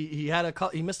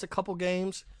 He missed a couple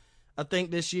games, I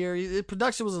think, this year. His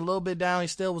production was a little bit down. He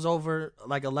still was over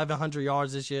like 1,100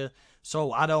 yards this year.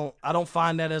 So I don't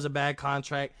find that as a bad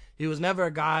contract. He was never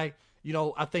a guy,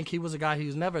 I think he was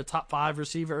never a top 5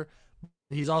 receiver.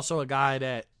 He's also a guy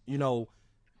that,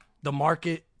 the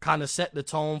market kind of set the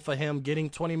tone for him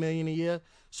getting $20 million a year.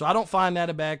 So I don't find that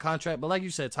a bad contract. But like you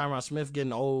said, Tyron Smith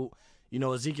getting old,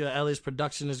 Ezekiel Elliott's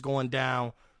production is going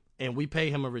down, and we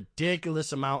pay him a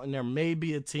ridiculous amount, and there may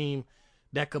be a team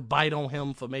that could bite on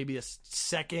him for maybe a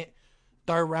second,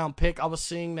 third round pick. I was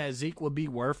seeing that Zeke would be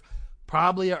worth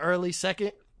probably an early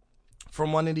second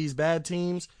from one of these bad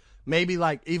teams. Maybe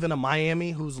like even a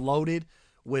Miami who's loaded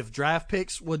with draft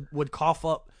picks would cough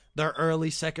up their early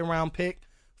second round pick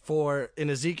for an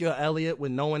Ezekiel Elliott,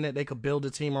 with knowing that they could build a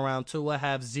team around Tua,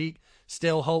 have Zeke,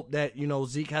 still hope that,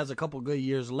 Zeke has a couple good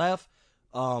years left.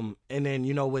 And then,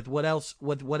 with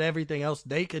what everything else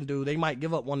they can do, they might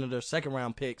give up one of their second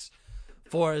round picks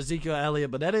for Ezekiel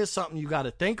Elliott. But that is something you got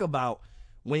to think about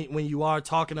when you are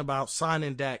talking about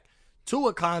signing Dak to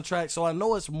a contract. So I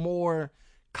know it's more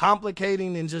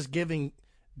complicating than just giving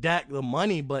Dak the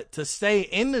money, but to stay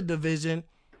in the division,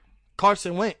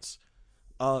 Carson Wentz.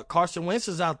 Carson Wentz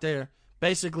is out there,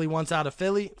 basically wants out of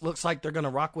Philly. Looks like they're going to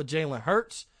rock with Jalen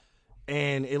Hurts.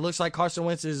 And it looks like Carson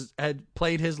Wentz had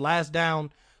played his last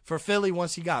down for Philly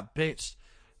once he got benched.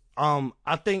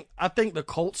 I think the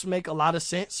Colts make a lot of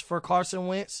sense for Carson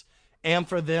Wentz and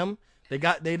for them. They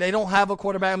don't have a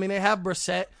quarterback. I mean, they have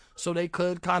Brissett, so they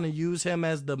could kind of use him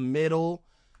as the middle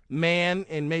man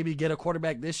and maybe get a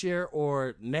quarterback this year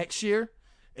or next year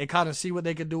and kind of see what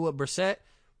they could do with Brissett.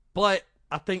 But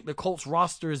I think the Colts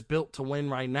roster is built to win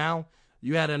right now.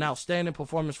 You had an outstanding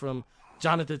performance from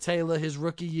Jonathan Taylor his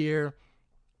rookie year.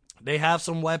 They have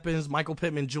some weapons. Michael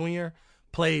Pittman Jr.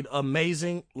 played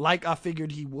amazing, like I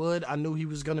figured he would. I knew he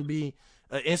was going to be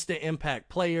an instant impact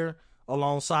player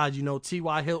alongside,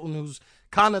 T.Y. Hilton, who's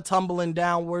kind of tumbling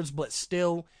downwards, but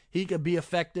still he could be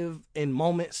effective in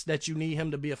moments that you need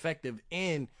him to be effective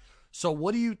in. So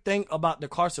what do you think about the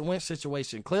Carson Wentz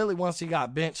situation? Clearly, once he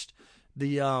got benched,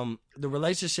 the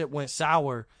relationship went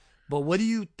sour. But what do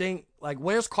you think,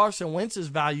 where's Carson Wentz's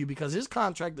value? Because his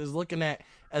contract is looking at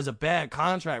as a bad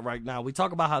contract right now. We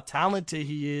talk about how talented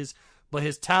he is, but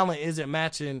his talent isn't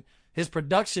matching, his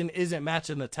production isn't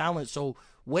matching the talent. So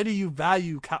where do you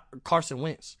value Carson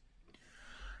Wentz?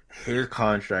 His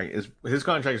contract is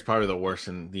probably the worst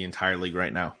in the entire league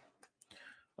right now.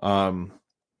 And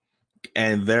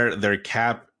their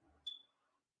cap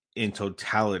in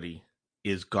totality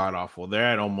is god awful. They're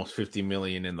at almost $50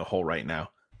 million in the hole right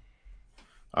now.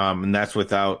 And that's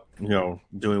without,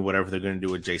 doing whatever they're going to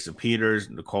do with Jason Peters,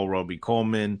 Nicole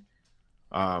Roby-Coleman.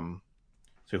 So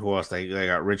who else? They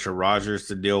got Richard Rodgers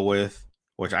to deal with,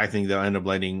 which I think they'll end up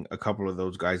letting a couple of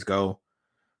those guys go.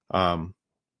 Because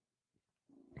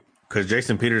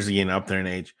Jason Peters is getting up there in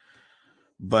age.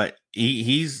 But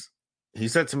he's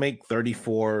set to make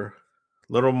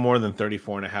little more than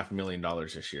 $34.5 million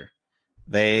this year.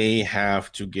 They have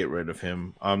to get rid of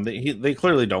him. They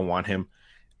clearly don't want him.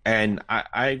 And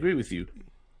I agree with you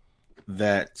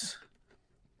that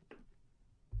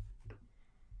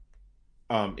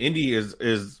Indy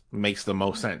is makes the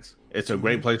most sense. It's a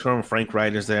great place for him. Frank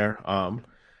Wright is there.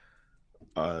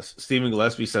 Stephen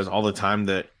Gillespie says all the time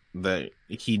that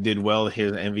he did well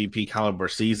his MVP caliber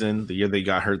season, the year they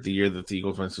got hurt, the year that the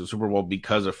Eagles went to the Super Bowl,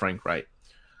 because of Frank Wright.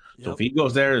 Yep. So if he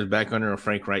goes there, is back under a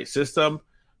Frank Wright system,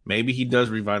 maybe he does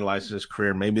revitalize his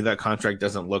career. Maybe that contract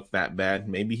doesn't look that bad.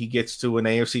 Maybe he gets to an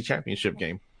AFC championship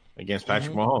game against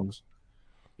Patrick Mahomes,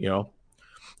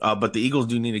 But the Eagles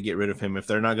do need to get rid of him. If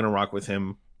they're not going to rock with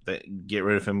him, get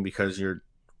rid of him, because you're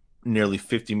nearly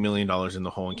 $50 million in the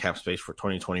hole in cap space for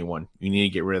 2021. You need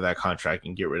to get rid of that contract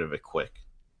and get rid of it quick.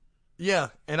 Yeah,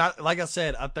 and like I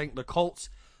said, I think the Colts,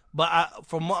 but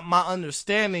from my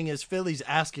understanding is Philly's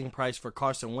asking price for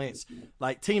Carson Wentz.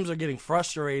 Teams are getting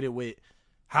frustrated with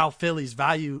how Philly's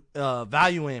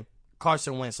valuing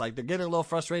Carson Wentz. They're getting a little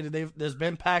frustrated. There's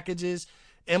been packages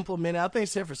implemented. I think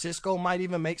San Francisco might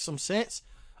even make some sense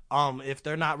if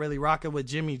they're not really rocking with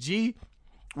Jimmy G,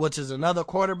 which is another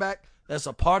quarterback that's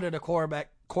a part of the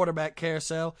quarterback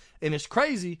carousel. And it's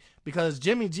crazy because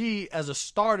Jimmy G, as a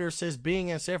starter since being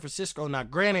in San Francisco, now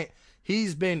granted,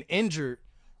 he's been injured.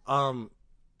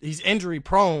 He's injury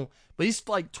prone, but he's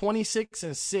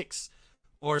 26-6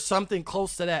 or something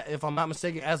close to that, if I'm not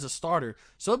mistaken, as a starter.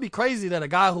 So it'd be crazy that a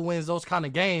guy who wins those kind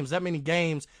of games, that many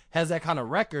games, has that kind of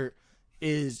record,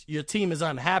 is your team is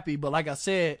unhappy. But like I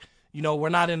said, we're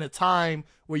not in a time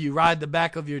where you ride the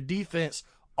back of your defense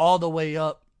all the way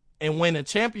up and win a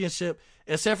championship.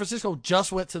 And San Francisco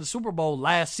just went to the Super Bowl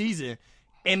last season,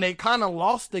 and they kind of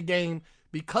lost the game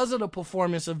because of the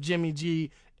performance of Jimmy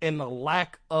G and the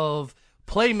lack of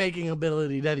playmaking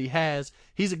ability that he has.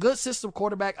 He's a good system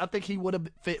quarterback. I think he would have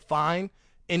fit fine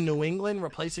in New England,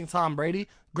 replacing Tom Brady.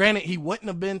 Granted, he wouldn't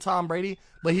have been Tom Brady,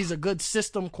 but he's a good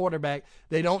system quarterback.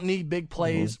 They don't need big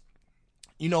plays.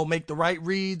 Make the right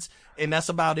reads, and that's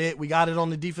about it. We got it on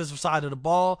the defensive side of the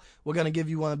ball. We're going to give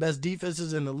you one of the best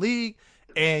defenses in the league,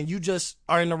 and you just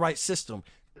are in the right system.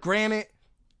 Granted,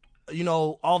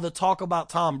 all the talk about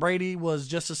Tom Brady was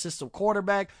just a system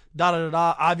quarterback,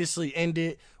 obviously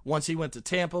ended once he went to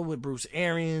Tampa with Bruce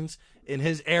Arians in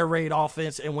his air raid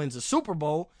offense and wins the Super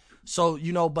Bowl. So,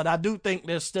 but I do think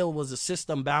there still was a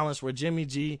system balance where Jimmy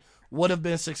G would have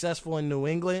been successful in New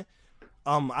England.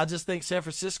 I just think San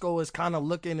Francisco is kind of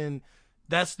looking, and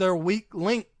that's their weak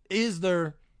link is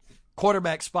their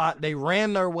quarterback spot. They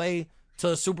ran their way to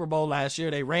a Super Bowl last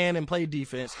year. They ran and played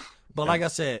defense. But like I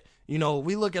said, we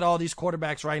look at all these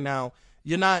quarterbacks right now.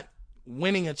 You're not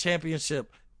winning a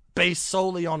championship based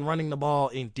solely on running the ball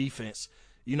in defense.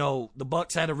 The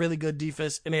Bucs had a really good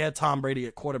defense, and they had Tom Brady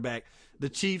at quarterback. The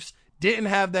Chiefs didn't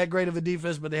have that great of a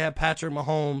defense, but they had Patrick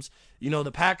Mahomes.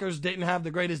 The Packers didn't have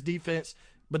the greatest defense,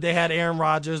 but they had Aaron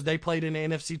Rodgers. They played in the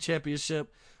NFC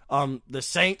Championship. The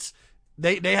Saints,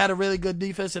 they had a really good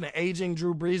defense and an aging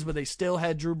Drew Brees, but they still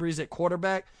had Drew Brees at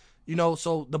quarterback.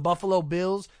 So the Buffalo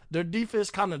Bills, their defense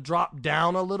kind of dropped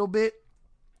down a little bit.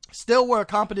 Still were a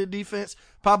competent defense,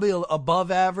 probably above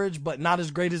average, but not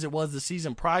as great as it was the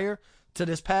season prior to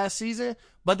this past season.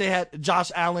 But they had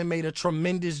Josh Allen made a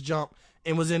tremendous jump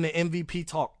and was in the MVP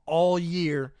talk all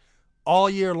year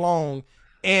long.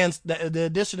 And the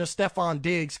addition of Stephon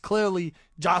Diggs, clearly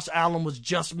Josh Allen was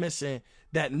just missing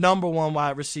that number one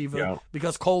wide receiver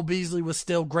because Cole Beasley was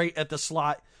still great at the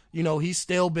slot. He's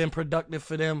still been productive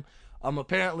for them.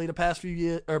 Apparently the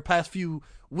last few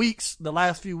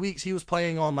weeks, he was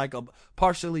playing on like a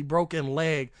partially broken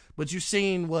leg. But you've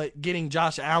seen what getting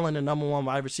Josh Allen, the number one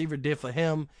wide receiver, did for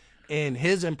him and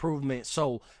his improvement.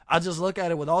 So I just look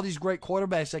at it with all these great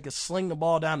quarterbacks that can sling the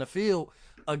ball down the field.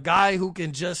 A guy who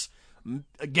can just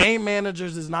game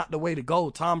managers is not the way to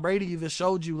go. Tom Brady even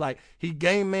showed you like he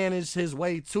game managed his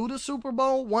way to the Super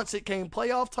Bowl once it came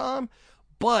playoff time.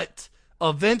 But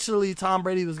eventually Tom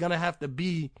Brady was going to have to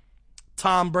be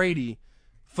Tom Brady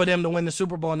for them to win the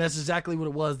Super Bowl, and that's exactly what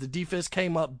it was. The defense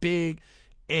came up big,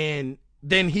 and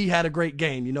then he had a great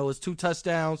game. His 2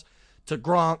 touchdowns to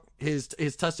Gronk, his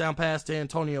touchdown pass to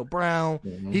Antonio Brown.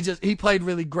 Mm-hmm. He played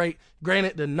really great.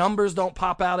 Granted, the numbers don't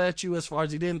pop out at you as far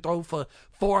as he didn't throw for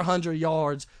 400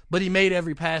 yards, but he made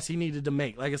every pass he needed to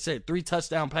make. Like I said, 3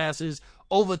 touchdown passes,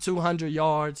 over 200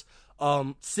 yards,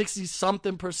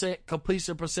 60-something%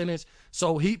 completion percentage.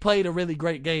 So he played a really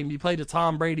great game. He played a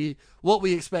Tom Brady, what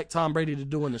we expect Tom Brady to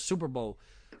do in the Super Bowl.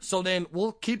 So then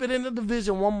we'll keep it in the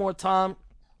division one more time,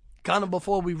 kind of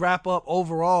before we wrap up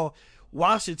overall.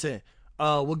 Washington,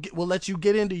 we'll let you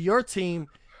get into your team.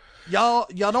 Y'all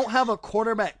don't have a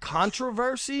quarterback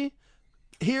controversy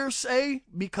here, say,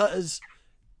 because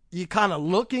you're kind of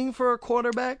looking for a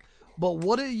quarterback. But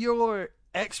what are your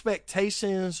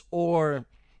expectations, or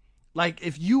like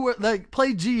if you were like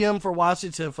play GM for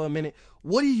Washington for a minute,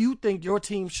 what do you think your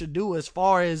team should do as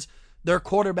far as their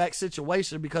quarterback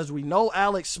situation? Because we know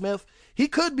Alex Smith, he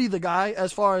could be the guy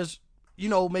as far as,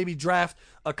 maybe draft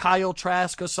a Kyle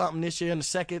Trask or something this year in the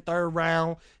second, third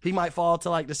round. He might fall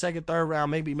to like the second, third round.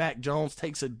 Maybe Mac Jones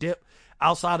takes a dip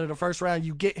outside of the first round.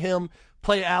 You get him,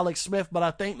 play Alex Smith. But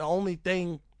I think the only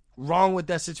thing wrong with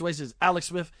that situation is Alex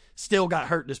Smith still got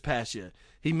hurt this past year.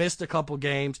 He missed a couple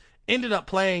games, ended up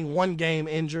playing one game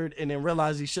injured, and then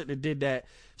realized he shouldn't have did that.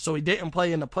 So he didn't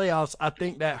play in the playoffs. I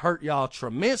think that hurt y'all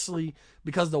tremendously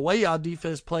because the way y'all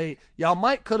defense played, y'all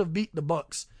might could have beat the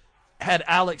Bucs had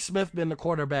Alex Smith been the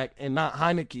quarterback and not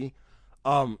Heineke.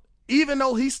 Even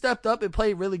though he stepped up and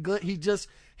played really good,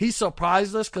 he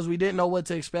surprised us because we didn't know what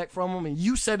to expect from him. And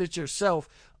you said it yourself,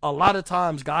 a lot of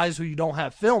times guys who you don't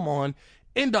have film on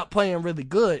end up playing really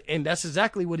good, and that's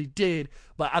exactly what he did.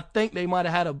 But I think they might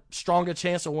have had a stronger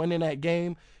chance of winning that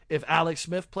game if Alex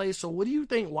Smith plays. So what do you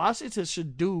think Washington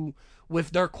should do with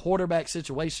their quarterback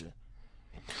situation?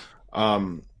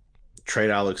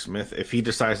 Trade Alex Smith. If he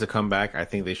decides to come back, I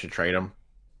think they should trade him.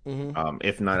 Mm-hmm.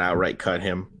 If not outright cut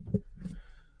him.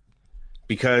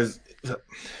 Because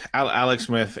Alex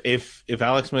Smith, if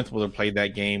Alex Smith would have played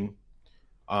that game,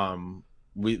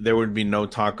 there would be no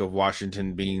talk of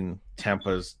Washington being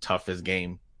Tampa's toughest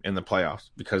game in the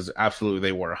playoffs, because absolutely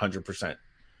they were 100%.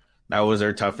 That was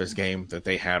their toughest game that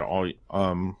they had all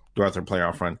throughout their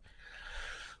playoff run.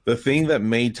 The thing that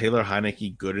made Taylor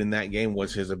Heineke good in that game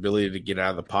was his ability to get out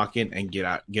of the pocket and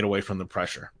get away from the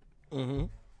pressure. Mm-hmm.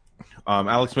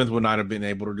 Alex Smith would not have been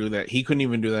able to do that. He couldn't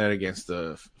even do that against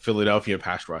the Philadelphia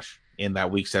pass rush in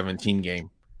that Week 17 game.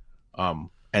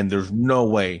 And there's no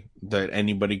way that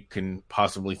anybody can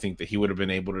possibly think that he would have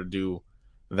been able to do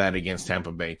that against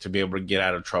Tampa Bay, to be able to get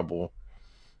out of trouble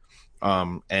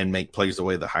and make plays the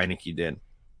way that Heineke did.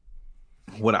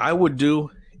 What I would do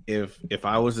if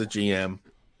I was a GM,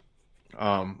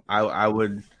 I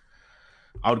would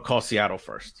call Seattle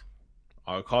first.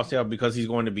 I would call Seattle because he's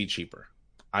going to be cheaper.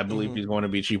 I believe he's going to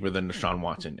be cheaper than Deshaun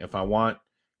Watson. If I want,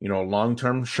 long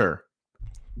term, sure,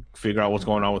 figure out what's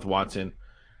going on with Watson.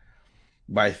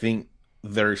 But I think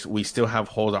we still have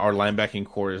holes. Our linebacking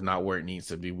core is not where it needs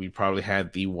to be. We probably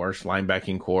had the worst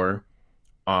linebacking core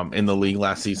in the league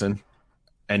last season.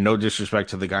 And no disrespect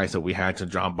to the guys that we had, to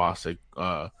John Bostic,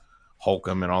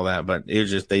 Holcomb, and all that, but it was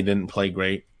just they didn't play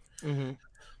great. Mm-hmm.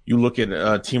 You look at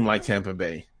a team like Tampa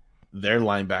Bay, their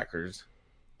linebackers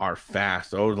are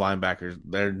fast. Those linebackers,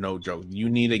 they're no joke. You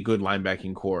need a good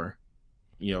linebacking core.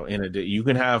 You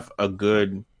can have a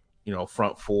good,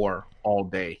 front four all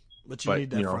day, But you need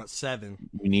that front seven.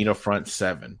 You need a front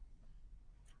seven.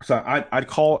 So I'd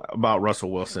call about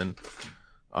Russell Wilson.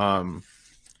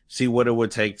 See what it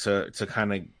would take to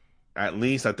kind of,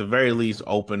 at the very least,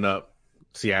 open up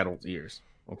Seattle's ears.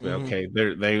 Okay,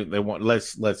 Mm-hmm. they want,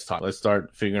 let's talk. Let's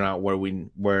start figuring out where we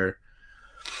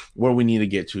need to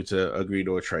get to agree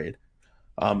to a trade.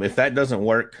 If that doesn't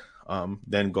work,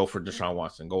 then go for Deshaun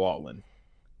Watson. Go all in.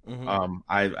 Mm-hmm.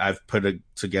 I've put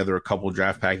together a couple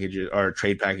draft packages or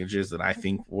trade packages that I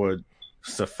think would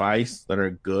suffice, that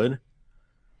are good.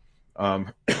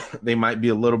 They might be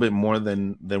a little bit more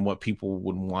than what people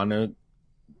would want to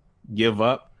give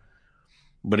up.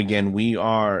 But again,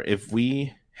 if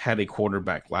we had a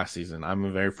quarterback last season, I'm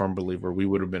a very firm believer we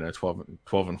would have been a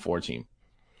 12-4 team.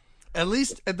 At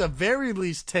the very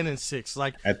least, 10-6.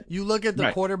 Like, you look at the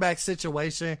right. quarterback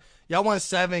situation, y'all won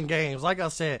 7 games. Like I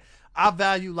said,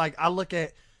 I look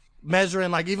at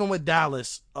measuring, like, even with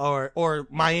Dallas or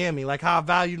Miami, like how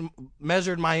I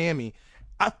measured Miami.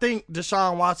 I think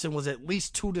Deshaun Watson was at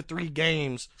least 2 to 3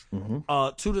 games, 2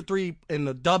 to 3 in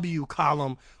the W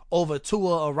column over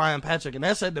Tua or Ryan Patrick, and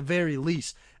that's at the very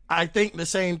least. I think the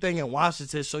same thing in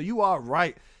Washington. So you are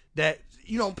right that,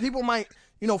 people might,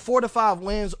 4 to 5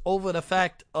 wins over the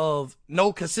fact of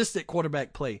no consistent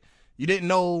quarterback play. You didn't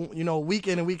know, week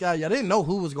in and week out, y'all didn't know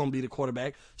who was going to be the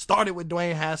quarterback. Started with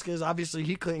Dwayne Haskins. Obviously,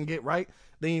 he couldn't get right.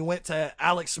 Then you went to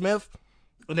Alex Smith.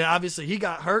 And then obviously he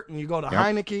got hurt, and you go to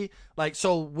Heineke. Like,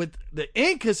 so with the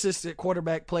inconsistent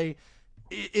quarterback play,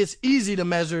 it's easy to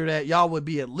measure that y'all would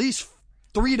be at least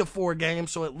 3 to 4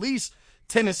 games. So at least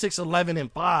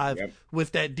 10-6, 11-5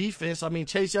 with that defense. I mean,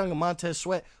 Chase Young and Montez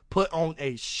Sweat put on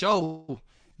a show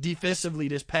defensively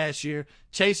this past year.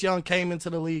 Chase Young came into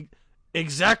the league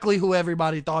exactly who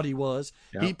everybody thought he was.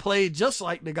 Yep. He played just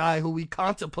like the guy who we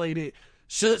contemplated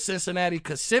should Cincinnati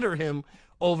consider him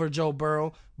over Joe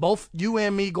Burrow. Both you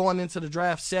and me going into the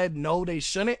draft said no, they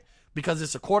shouldn't, because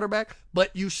it's a quarterback,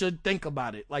 but you should think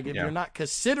about it. Like, if you're not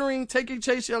considering taking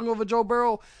Chase Young over Joe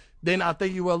Burrow, then I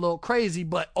think you were a little crazy.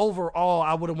 But overall,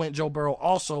 I would have went Joe Burrow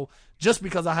also, just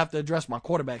because I have to address my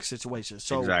quarterback situation.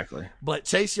 So, exactly. But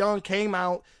Chase Young came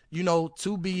out,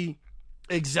 to be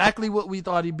exactly what we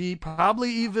thought he'd be, probably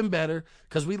even better,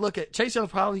 because we look at Chase Young's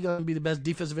probably going to be the best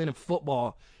defensive end in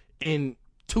football in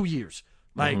 2 years.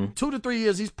 Like, 2 to 3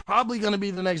 years, he's probably going to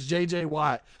be the next J.J.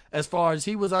 Watt. As far as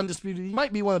he was undisputed, he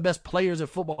might be one of the best players in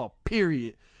football,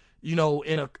 period. In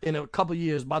a couple of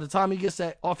years. By the time he gets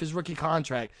that off his rookie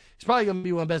contract, he's probably going to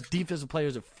be one of the best defensive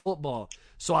players in football.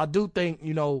 So I do think,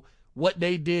 what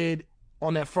they did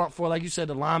on that front four, like you said,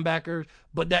 the linebackers,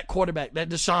 but that quarterback, that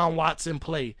Deshaun Watson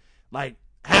play, like,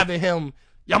 having him,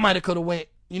 y'all might have could have went,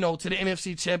 to the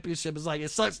NFC Championship. It's like, it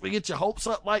sucks to get your hopes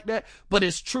up like that, but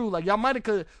it's true. Like, y'all might have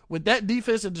could, with that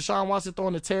defense and Deshaun Watson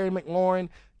throwing to Terry McLaurin,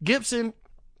 Gibson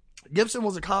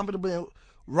was a competent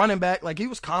running back. Like, he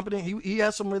was competent. He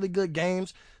had some really good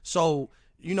games. So,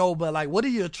 but like, what are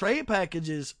your trade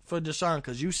packages for Deshaun?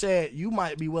 Because you said you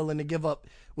might be willing to give up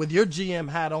with your GM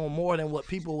hat on more than what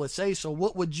people would say. So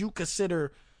what would you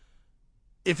consider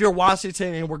if you're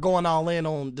Washington and we're going all in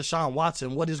on Deshaun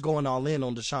Watson? What is going all in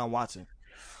on Deshaun Watson?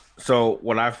 So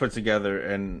what I've put together,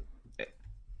 and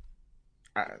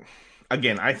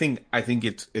again, I think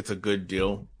it's a good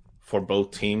deal for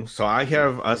both teams. So I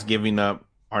have us giving up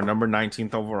our number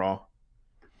 19th overall,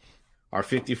 our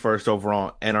 51st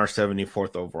overall, and our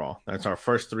 74th overall. That's our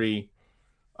first 3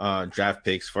 draft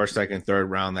picks, first, second, third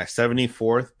round. That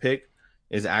 74th pick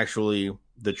is actually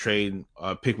the trade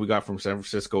pick we got from San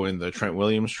Francisco in the Trent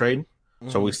Williams trade. Mm-hmm.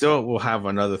 So we still will have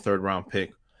another third round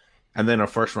pick, and then a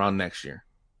first round next year.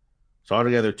 So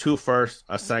altogether, 2 firsts,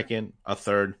 a second, a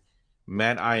third,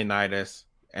 Matt Ioannidis,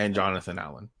 and Jonathan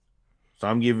Allen. So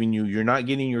I'm giving you're not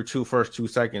getting your 2 first, 2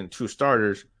 second, 2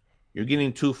 starters. You're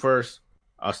getting 2 first,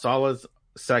 a solid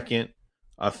second,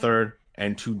 a third,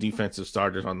 and 2 defensive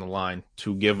starters on the line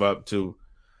to give up to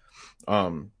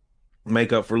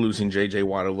make up for losing J.J.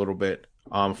 Watt a little bit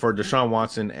for Deshaun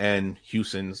Watson and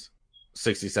Houston's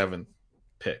 67th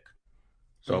pick.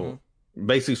 So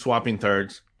basically swapping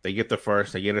thirds. They get the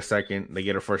first, they get a second, they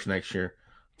get a first next year.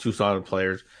 2 solid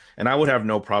players. And I would have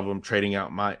no problem trading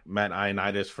out Matt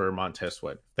Ioannidis for Montez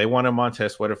Sweat. They wanted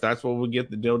Montez Sweat. If that's what would get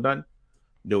the deal done,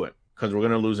 do it. because we're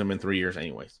gonna lose him in 3 years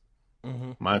anyways.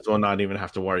 Mm-hmm. Might as well not even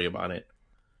have to worry about it.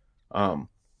 Like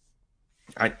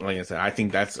I said, I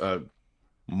think that's a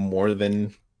more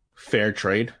than fair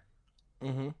trade.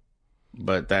 Mm-hmm.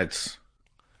 But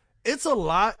it's a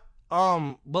lot.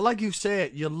 But like you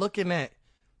said, you're looking at,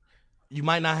 you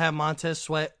might not have Montez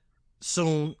Sweat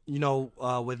soon,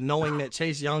 with knowing that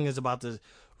Chase Young is about to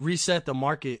reset the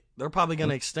market. They're probably going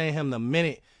to extend him the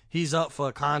minute he's up for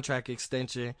a contract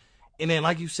extension. And then,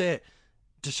 like you said,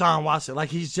 Deshaun Watson, like,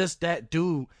 he's just that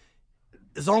dude.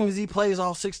 As long as he plays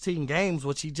all 16 games,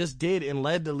 which he just did and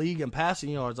led the league in passing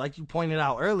yards, like you pointed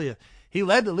out earlier, he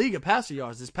led the league in passing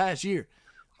yards this past year.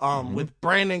 With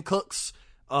Brandon Cooks,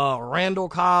 Randall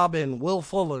Cobb, and Will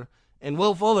Fuller. And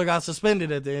Will Fuller got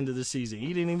suspended at the end of the season.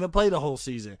 He didn't even play the whole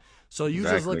season. So you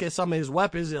just look at some of his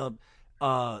weapons.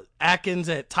 Atkins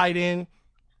at tight end.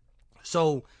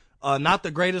 So not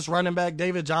the greatest running back.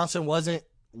 David Johnson wasn't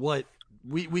what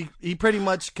he pretty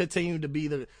much continued to be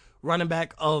the running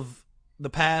back of the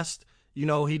past. He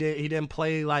didn't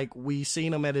play like we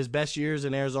seen him at his best years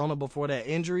in Arizona before that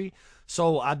injury.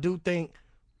 So I do think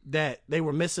that they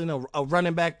were missing a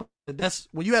running back. That's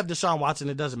when you have Deshaun Watson,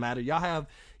 it doesn't matter. Y'all have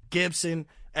Gibson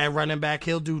at running back,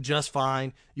 he'll do just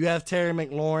fine. You have Terry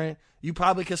McLaurin. You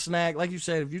probably could snag, like you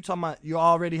said, if you're talking about you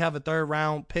already have a 3rd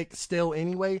round pick still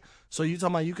anyway. So you're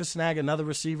talking about you can snag another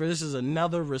receiver. This is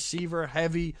another receiver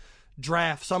heavy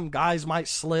draft. Some guys might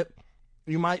slip.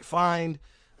 You might find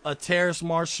a Terrace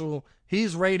Marshall.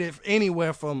 He's rated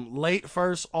anywhere from late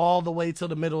first all the way to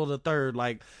the middle of the 3rd.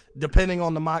 Like, depending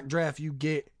on the mock draft you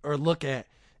get or look at,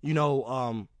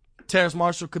 Terrace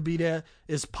Marshall could be there.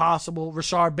 It's possible.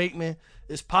 Rashard Bateman,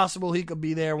 it's possible he could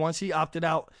be there. Once he opted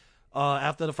out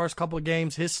after the first couple of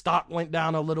games, his stock went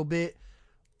down a little bit.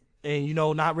 And,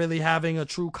 not really having a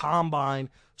true combine.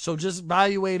 So just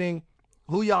evaluating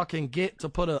who y'all can get to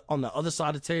put on the other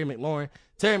side of Terry McLaurin.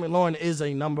 Terry McLaurin is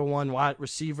a number 1 wide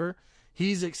receiver.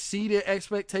 He's exceeded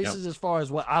expectations as far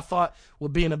as what I thought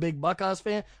with being a big Buckeyes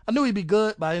fan. I knew he'd be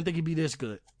good, but I didn't think he'd be this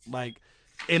good.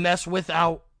 And that's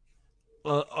without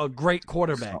a great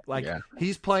quarterback.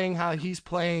 He's playing how he's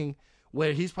playing,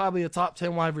 where he's probably a top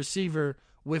 10 wide receiver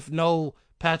with no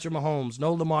Patrick Mahomes,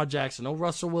 no Lamar Jackson, no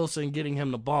Russell Wilson getting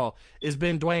him the ball. It's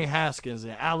been Dwayne Haskins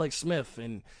and Alex Smith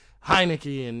and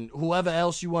Heineke and whoever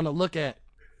else you want to look at.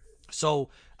 So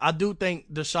I do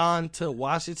think Deshaun to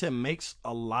Washington makes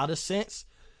a lot of sense.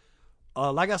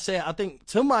 Like I said, I think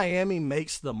to Miami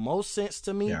makes the most sense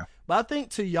to me. Yeah. But I think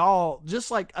to y'all,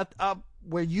 just like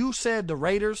where you said the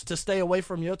Raiders to stay away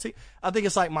from your team, I think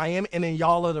it's like Miami and then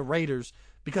y'all are the Raiders,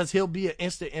 because he'll be an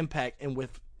instant impact, and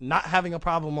with not having a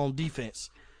problem on defense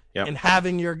and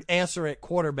having your answer at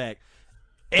quarterback.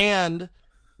 And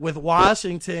with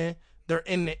Washington, they're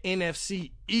in the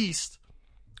NFC East,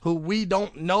 who we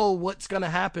don't know what's going to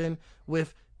happen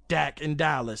with Dak and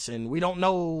Dallas. And we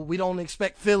don't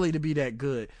expect Philly to be that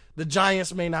good. The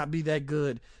Giants may not be that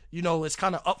good. It's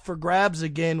kind of up for grabs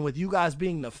again with you guys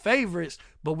being the favorites,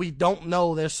 but we don't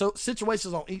know. There's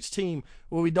situations on each team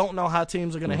where we don't know how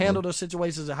teams are going to handle those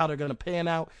situations and how they're going to pan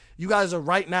out. You guys are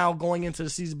right now going into the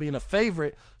season being a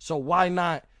favorite, so why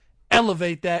not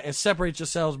elevate that and separate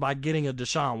yourselves by getting a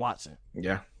Deshaun Watson?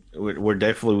 Yeah, we're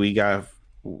definitely,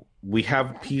 we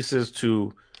have pieces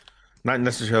to not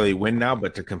necessarily win now,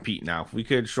 but to compete now. If we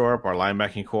could shore up our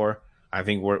linebacking core, I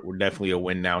think we're definitely a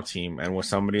win now team. And with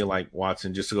somebody like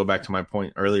Watson, just to go back to my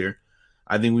point earlier,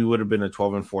 I think we would have been a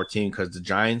 12-14 because the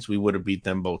Giants, we would have beat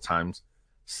them both times.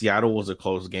 Seattle was a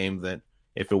close game that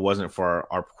if it wasn't for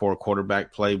our core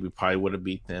quarterback play, we probably would have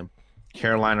beat them.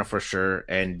 Carolina for sure,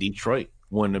 and Detroit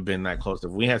wouldn't have been that close.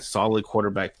 If we had solid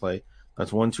quarterback play,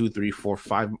 that's 1, 2, 3, 4,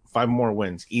 5 more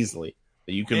wins easily.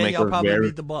 That you can make. Y'all probably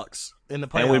beat the Bucs in the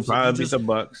playoffs. And we probably beat the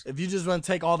Bucs. If you just want to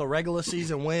take all the regular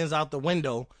season wins out the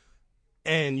window,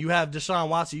 and you have Deshaun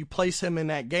Watson, you place him in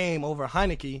that game over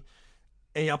Heineke,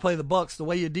 and y'all play the Bucs, the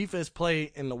way your defense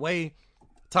played and the way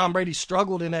Tom Brady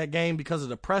struggled in that game because of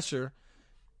the pressure,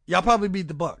 y'all probably beat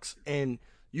the Bucs. And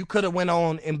you could have went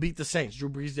on and beat the Saints. Drew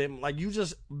Brees didn't. Like, you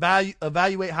just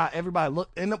evaluate how everybody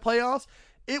looked in the playoffs.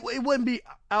 It wouldn't be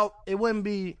out. It wouldn't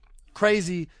be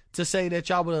crazy to say that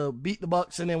y'all would have beat the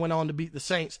Bucs and then went on to beat the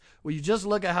Saints. Where you just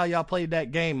look at how y'all played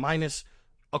that game minus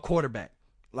a quarterback.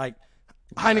 Like,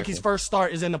 Heineke's first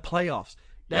start is in the playoffs.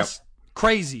 That's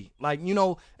crazy. Like,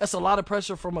 that's a lot of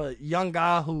pressure from a young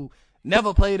guy who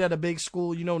never played at a big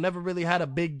school, never really had a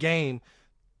big game.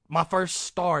 My first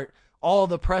start all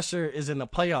the pressure is in the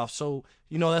playoffs. So,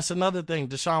 that's another thing.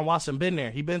 Deshaun Watson been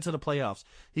there. He been to the playoffs.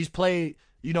 He's played,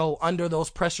 under those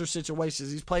pressure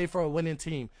situations. He's played for a winning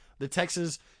team. The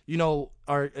Texans,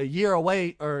 are a year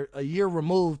away or a year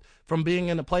removed from being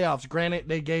in the playoffs. Granted,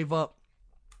 they gave up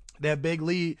that big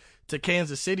lead to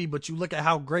Kansas City, but you look at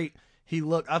how great he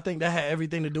looked. I think that had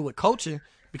everything to do with coaching,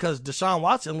 because Deshaun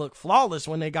Watson looked flawless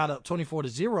when they got up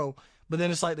 24-0. But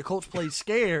then it's like the coach played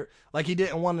scared, like he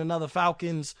didn't want another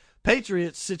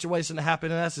Falcons-Patriots situation to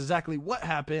happen, and that's exactly what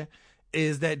happened,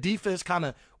 is that defense kind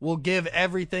of will give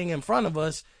everything in front of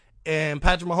us, and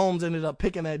Patrick Mahomes ended up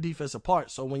picking that defense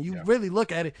apart. So when you really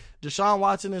look at it, Deshaun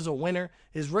Watson is a winner.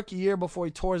 His rookie year before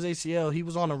he tore his ACL, he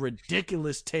was on a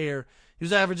ridiculous tear. He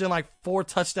was averaging like 4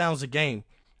 touchdowns a game.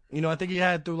 I think he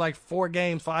had through like 5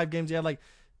 games, he had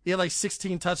like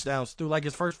 16 touchdowns through like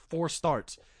his first 4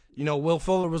 starts. Will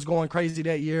Fuller was going crazy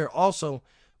that year also.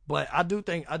 But I do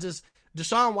think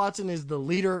Deshaun Watson is the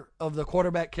leader of the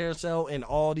quarterback carousel, and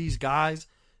all these guys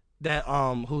that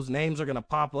whose names are gonna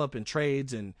pop up in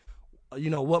trades, and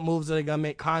what moves are they gonna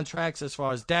make, contracts as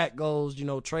far as that goes,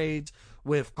 trades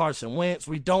with Carson Wentz.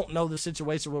 We don't know the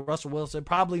situation with Russell Wilson.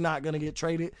 Probably not gonna get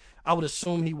traded. I would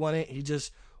assume he won it. He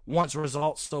just wants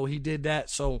results, so he did that.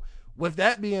 So with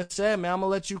that being said, man, I'm gonna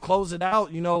let you close it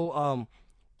out.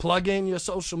 Plug in your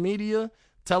social media.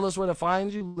 Tell us where to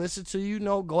find you, listen to you.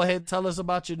 Go ahead, tell us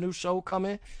about your new show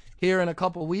coming here in a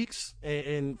couple weeks,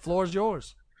 and floor's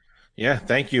yours. Yeah,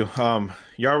 thank you.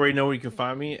 You already know where you can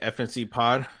find me, FNC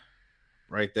Pod,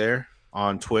 right there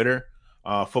on Twitter.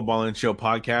 Football and Chill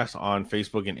Podcast on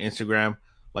Facebook and Instagram.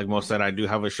 Like most said, I do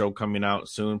have a show coming out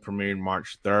soon, premiering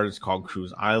March 3rd. It's called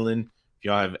Cruise Island. If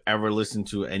y'all have ever listened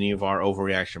to any of our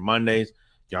Overreaction Mondays,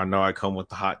 y'all know I come with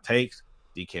the hot takes.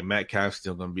 DK Metcalf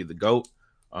still going to be the GOAT.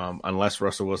 Unless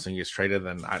Russell Wilson gets traded,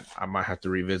 then I might have to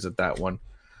revisit that one.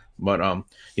 But,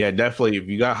 yeah, definitely, if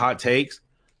you got hot takes,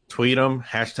 tweet them,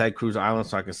 hashtag Cruise Island,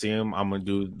 so I can see them. I'm going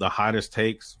to do the hottest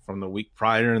takes from the week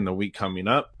prior and the week coming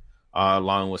up,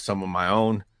 along with some of my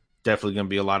own. Definitely going to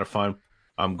be a lot of fun.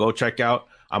 Go check out.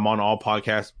 I'm on all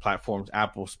podcast platforms,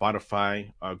 Apple,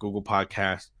 Spotify, Google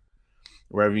Podcasts.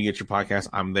 Wherever you get your podcast,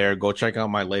 I'm there. Go check out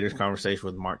my latest conversation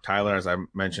with Mark Tyler, as I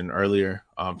mentioned earlier.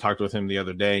 Talked with him the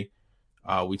other day.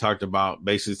 We talked about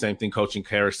basically the same thing, coaching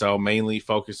carousel, mainly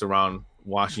focused around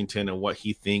Washington and what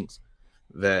he thinks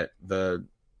that the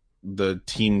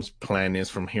team's plan is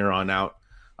from here on out.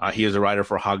 He is a writer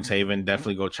for Hogs Haven.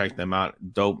 Definitely go check them out.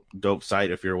 Dope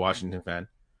site if you're a Washington fan.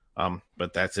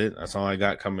 But that's it. That's all I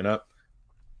got coming up.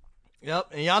 Yep,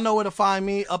 and y'all know where to find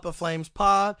me, Up in Flames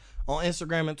Pod, on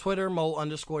Instagram and Twitter,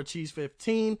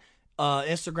 Mo_Cheese15.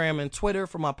 Instagram and Twitter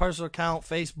for my personal account,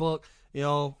 Facebook,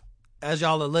 as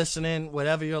y'all are listening,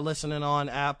 whatever you're listening on,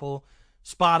 Apple,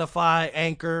 Spotify,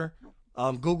 Anchor,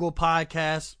 Google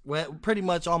Podcasts, pretty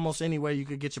much almost anywhere you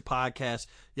could get your podcast.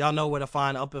 Y'all know where to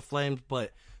find Up in Flames.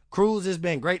 But Cruz, it's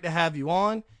been great to have you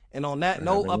on. And on that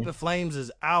note, Up in Flames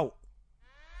is out.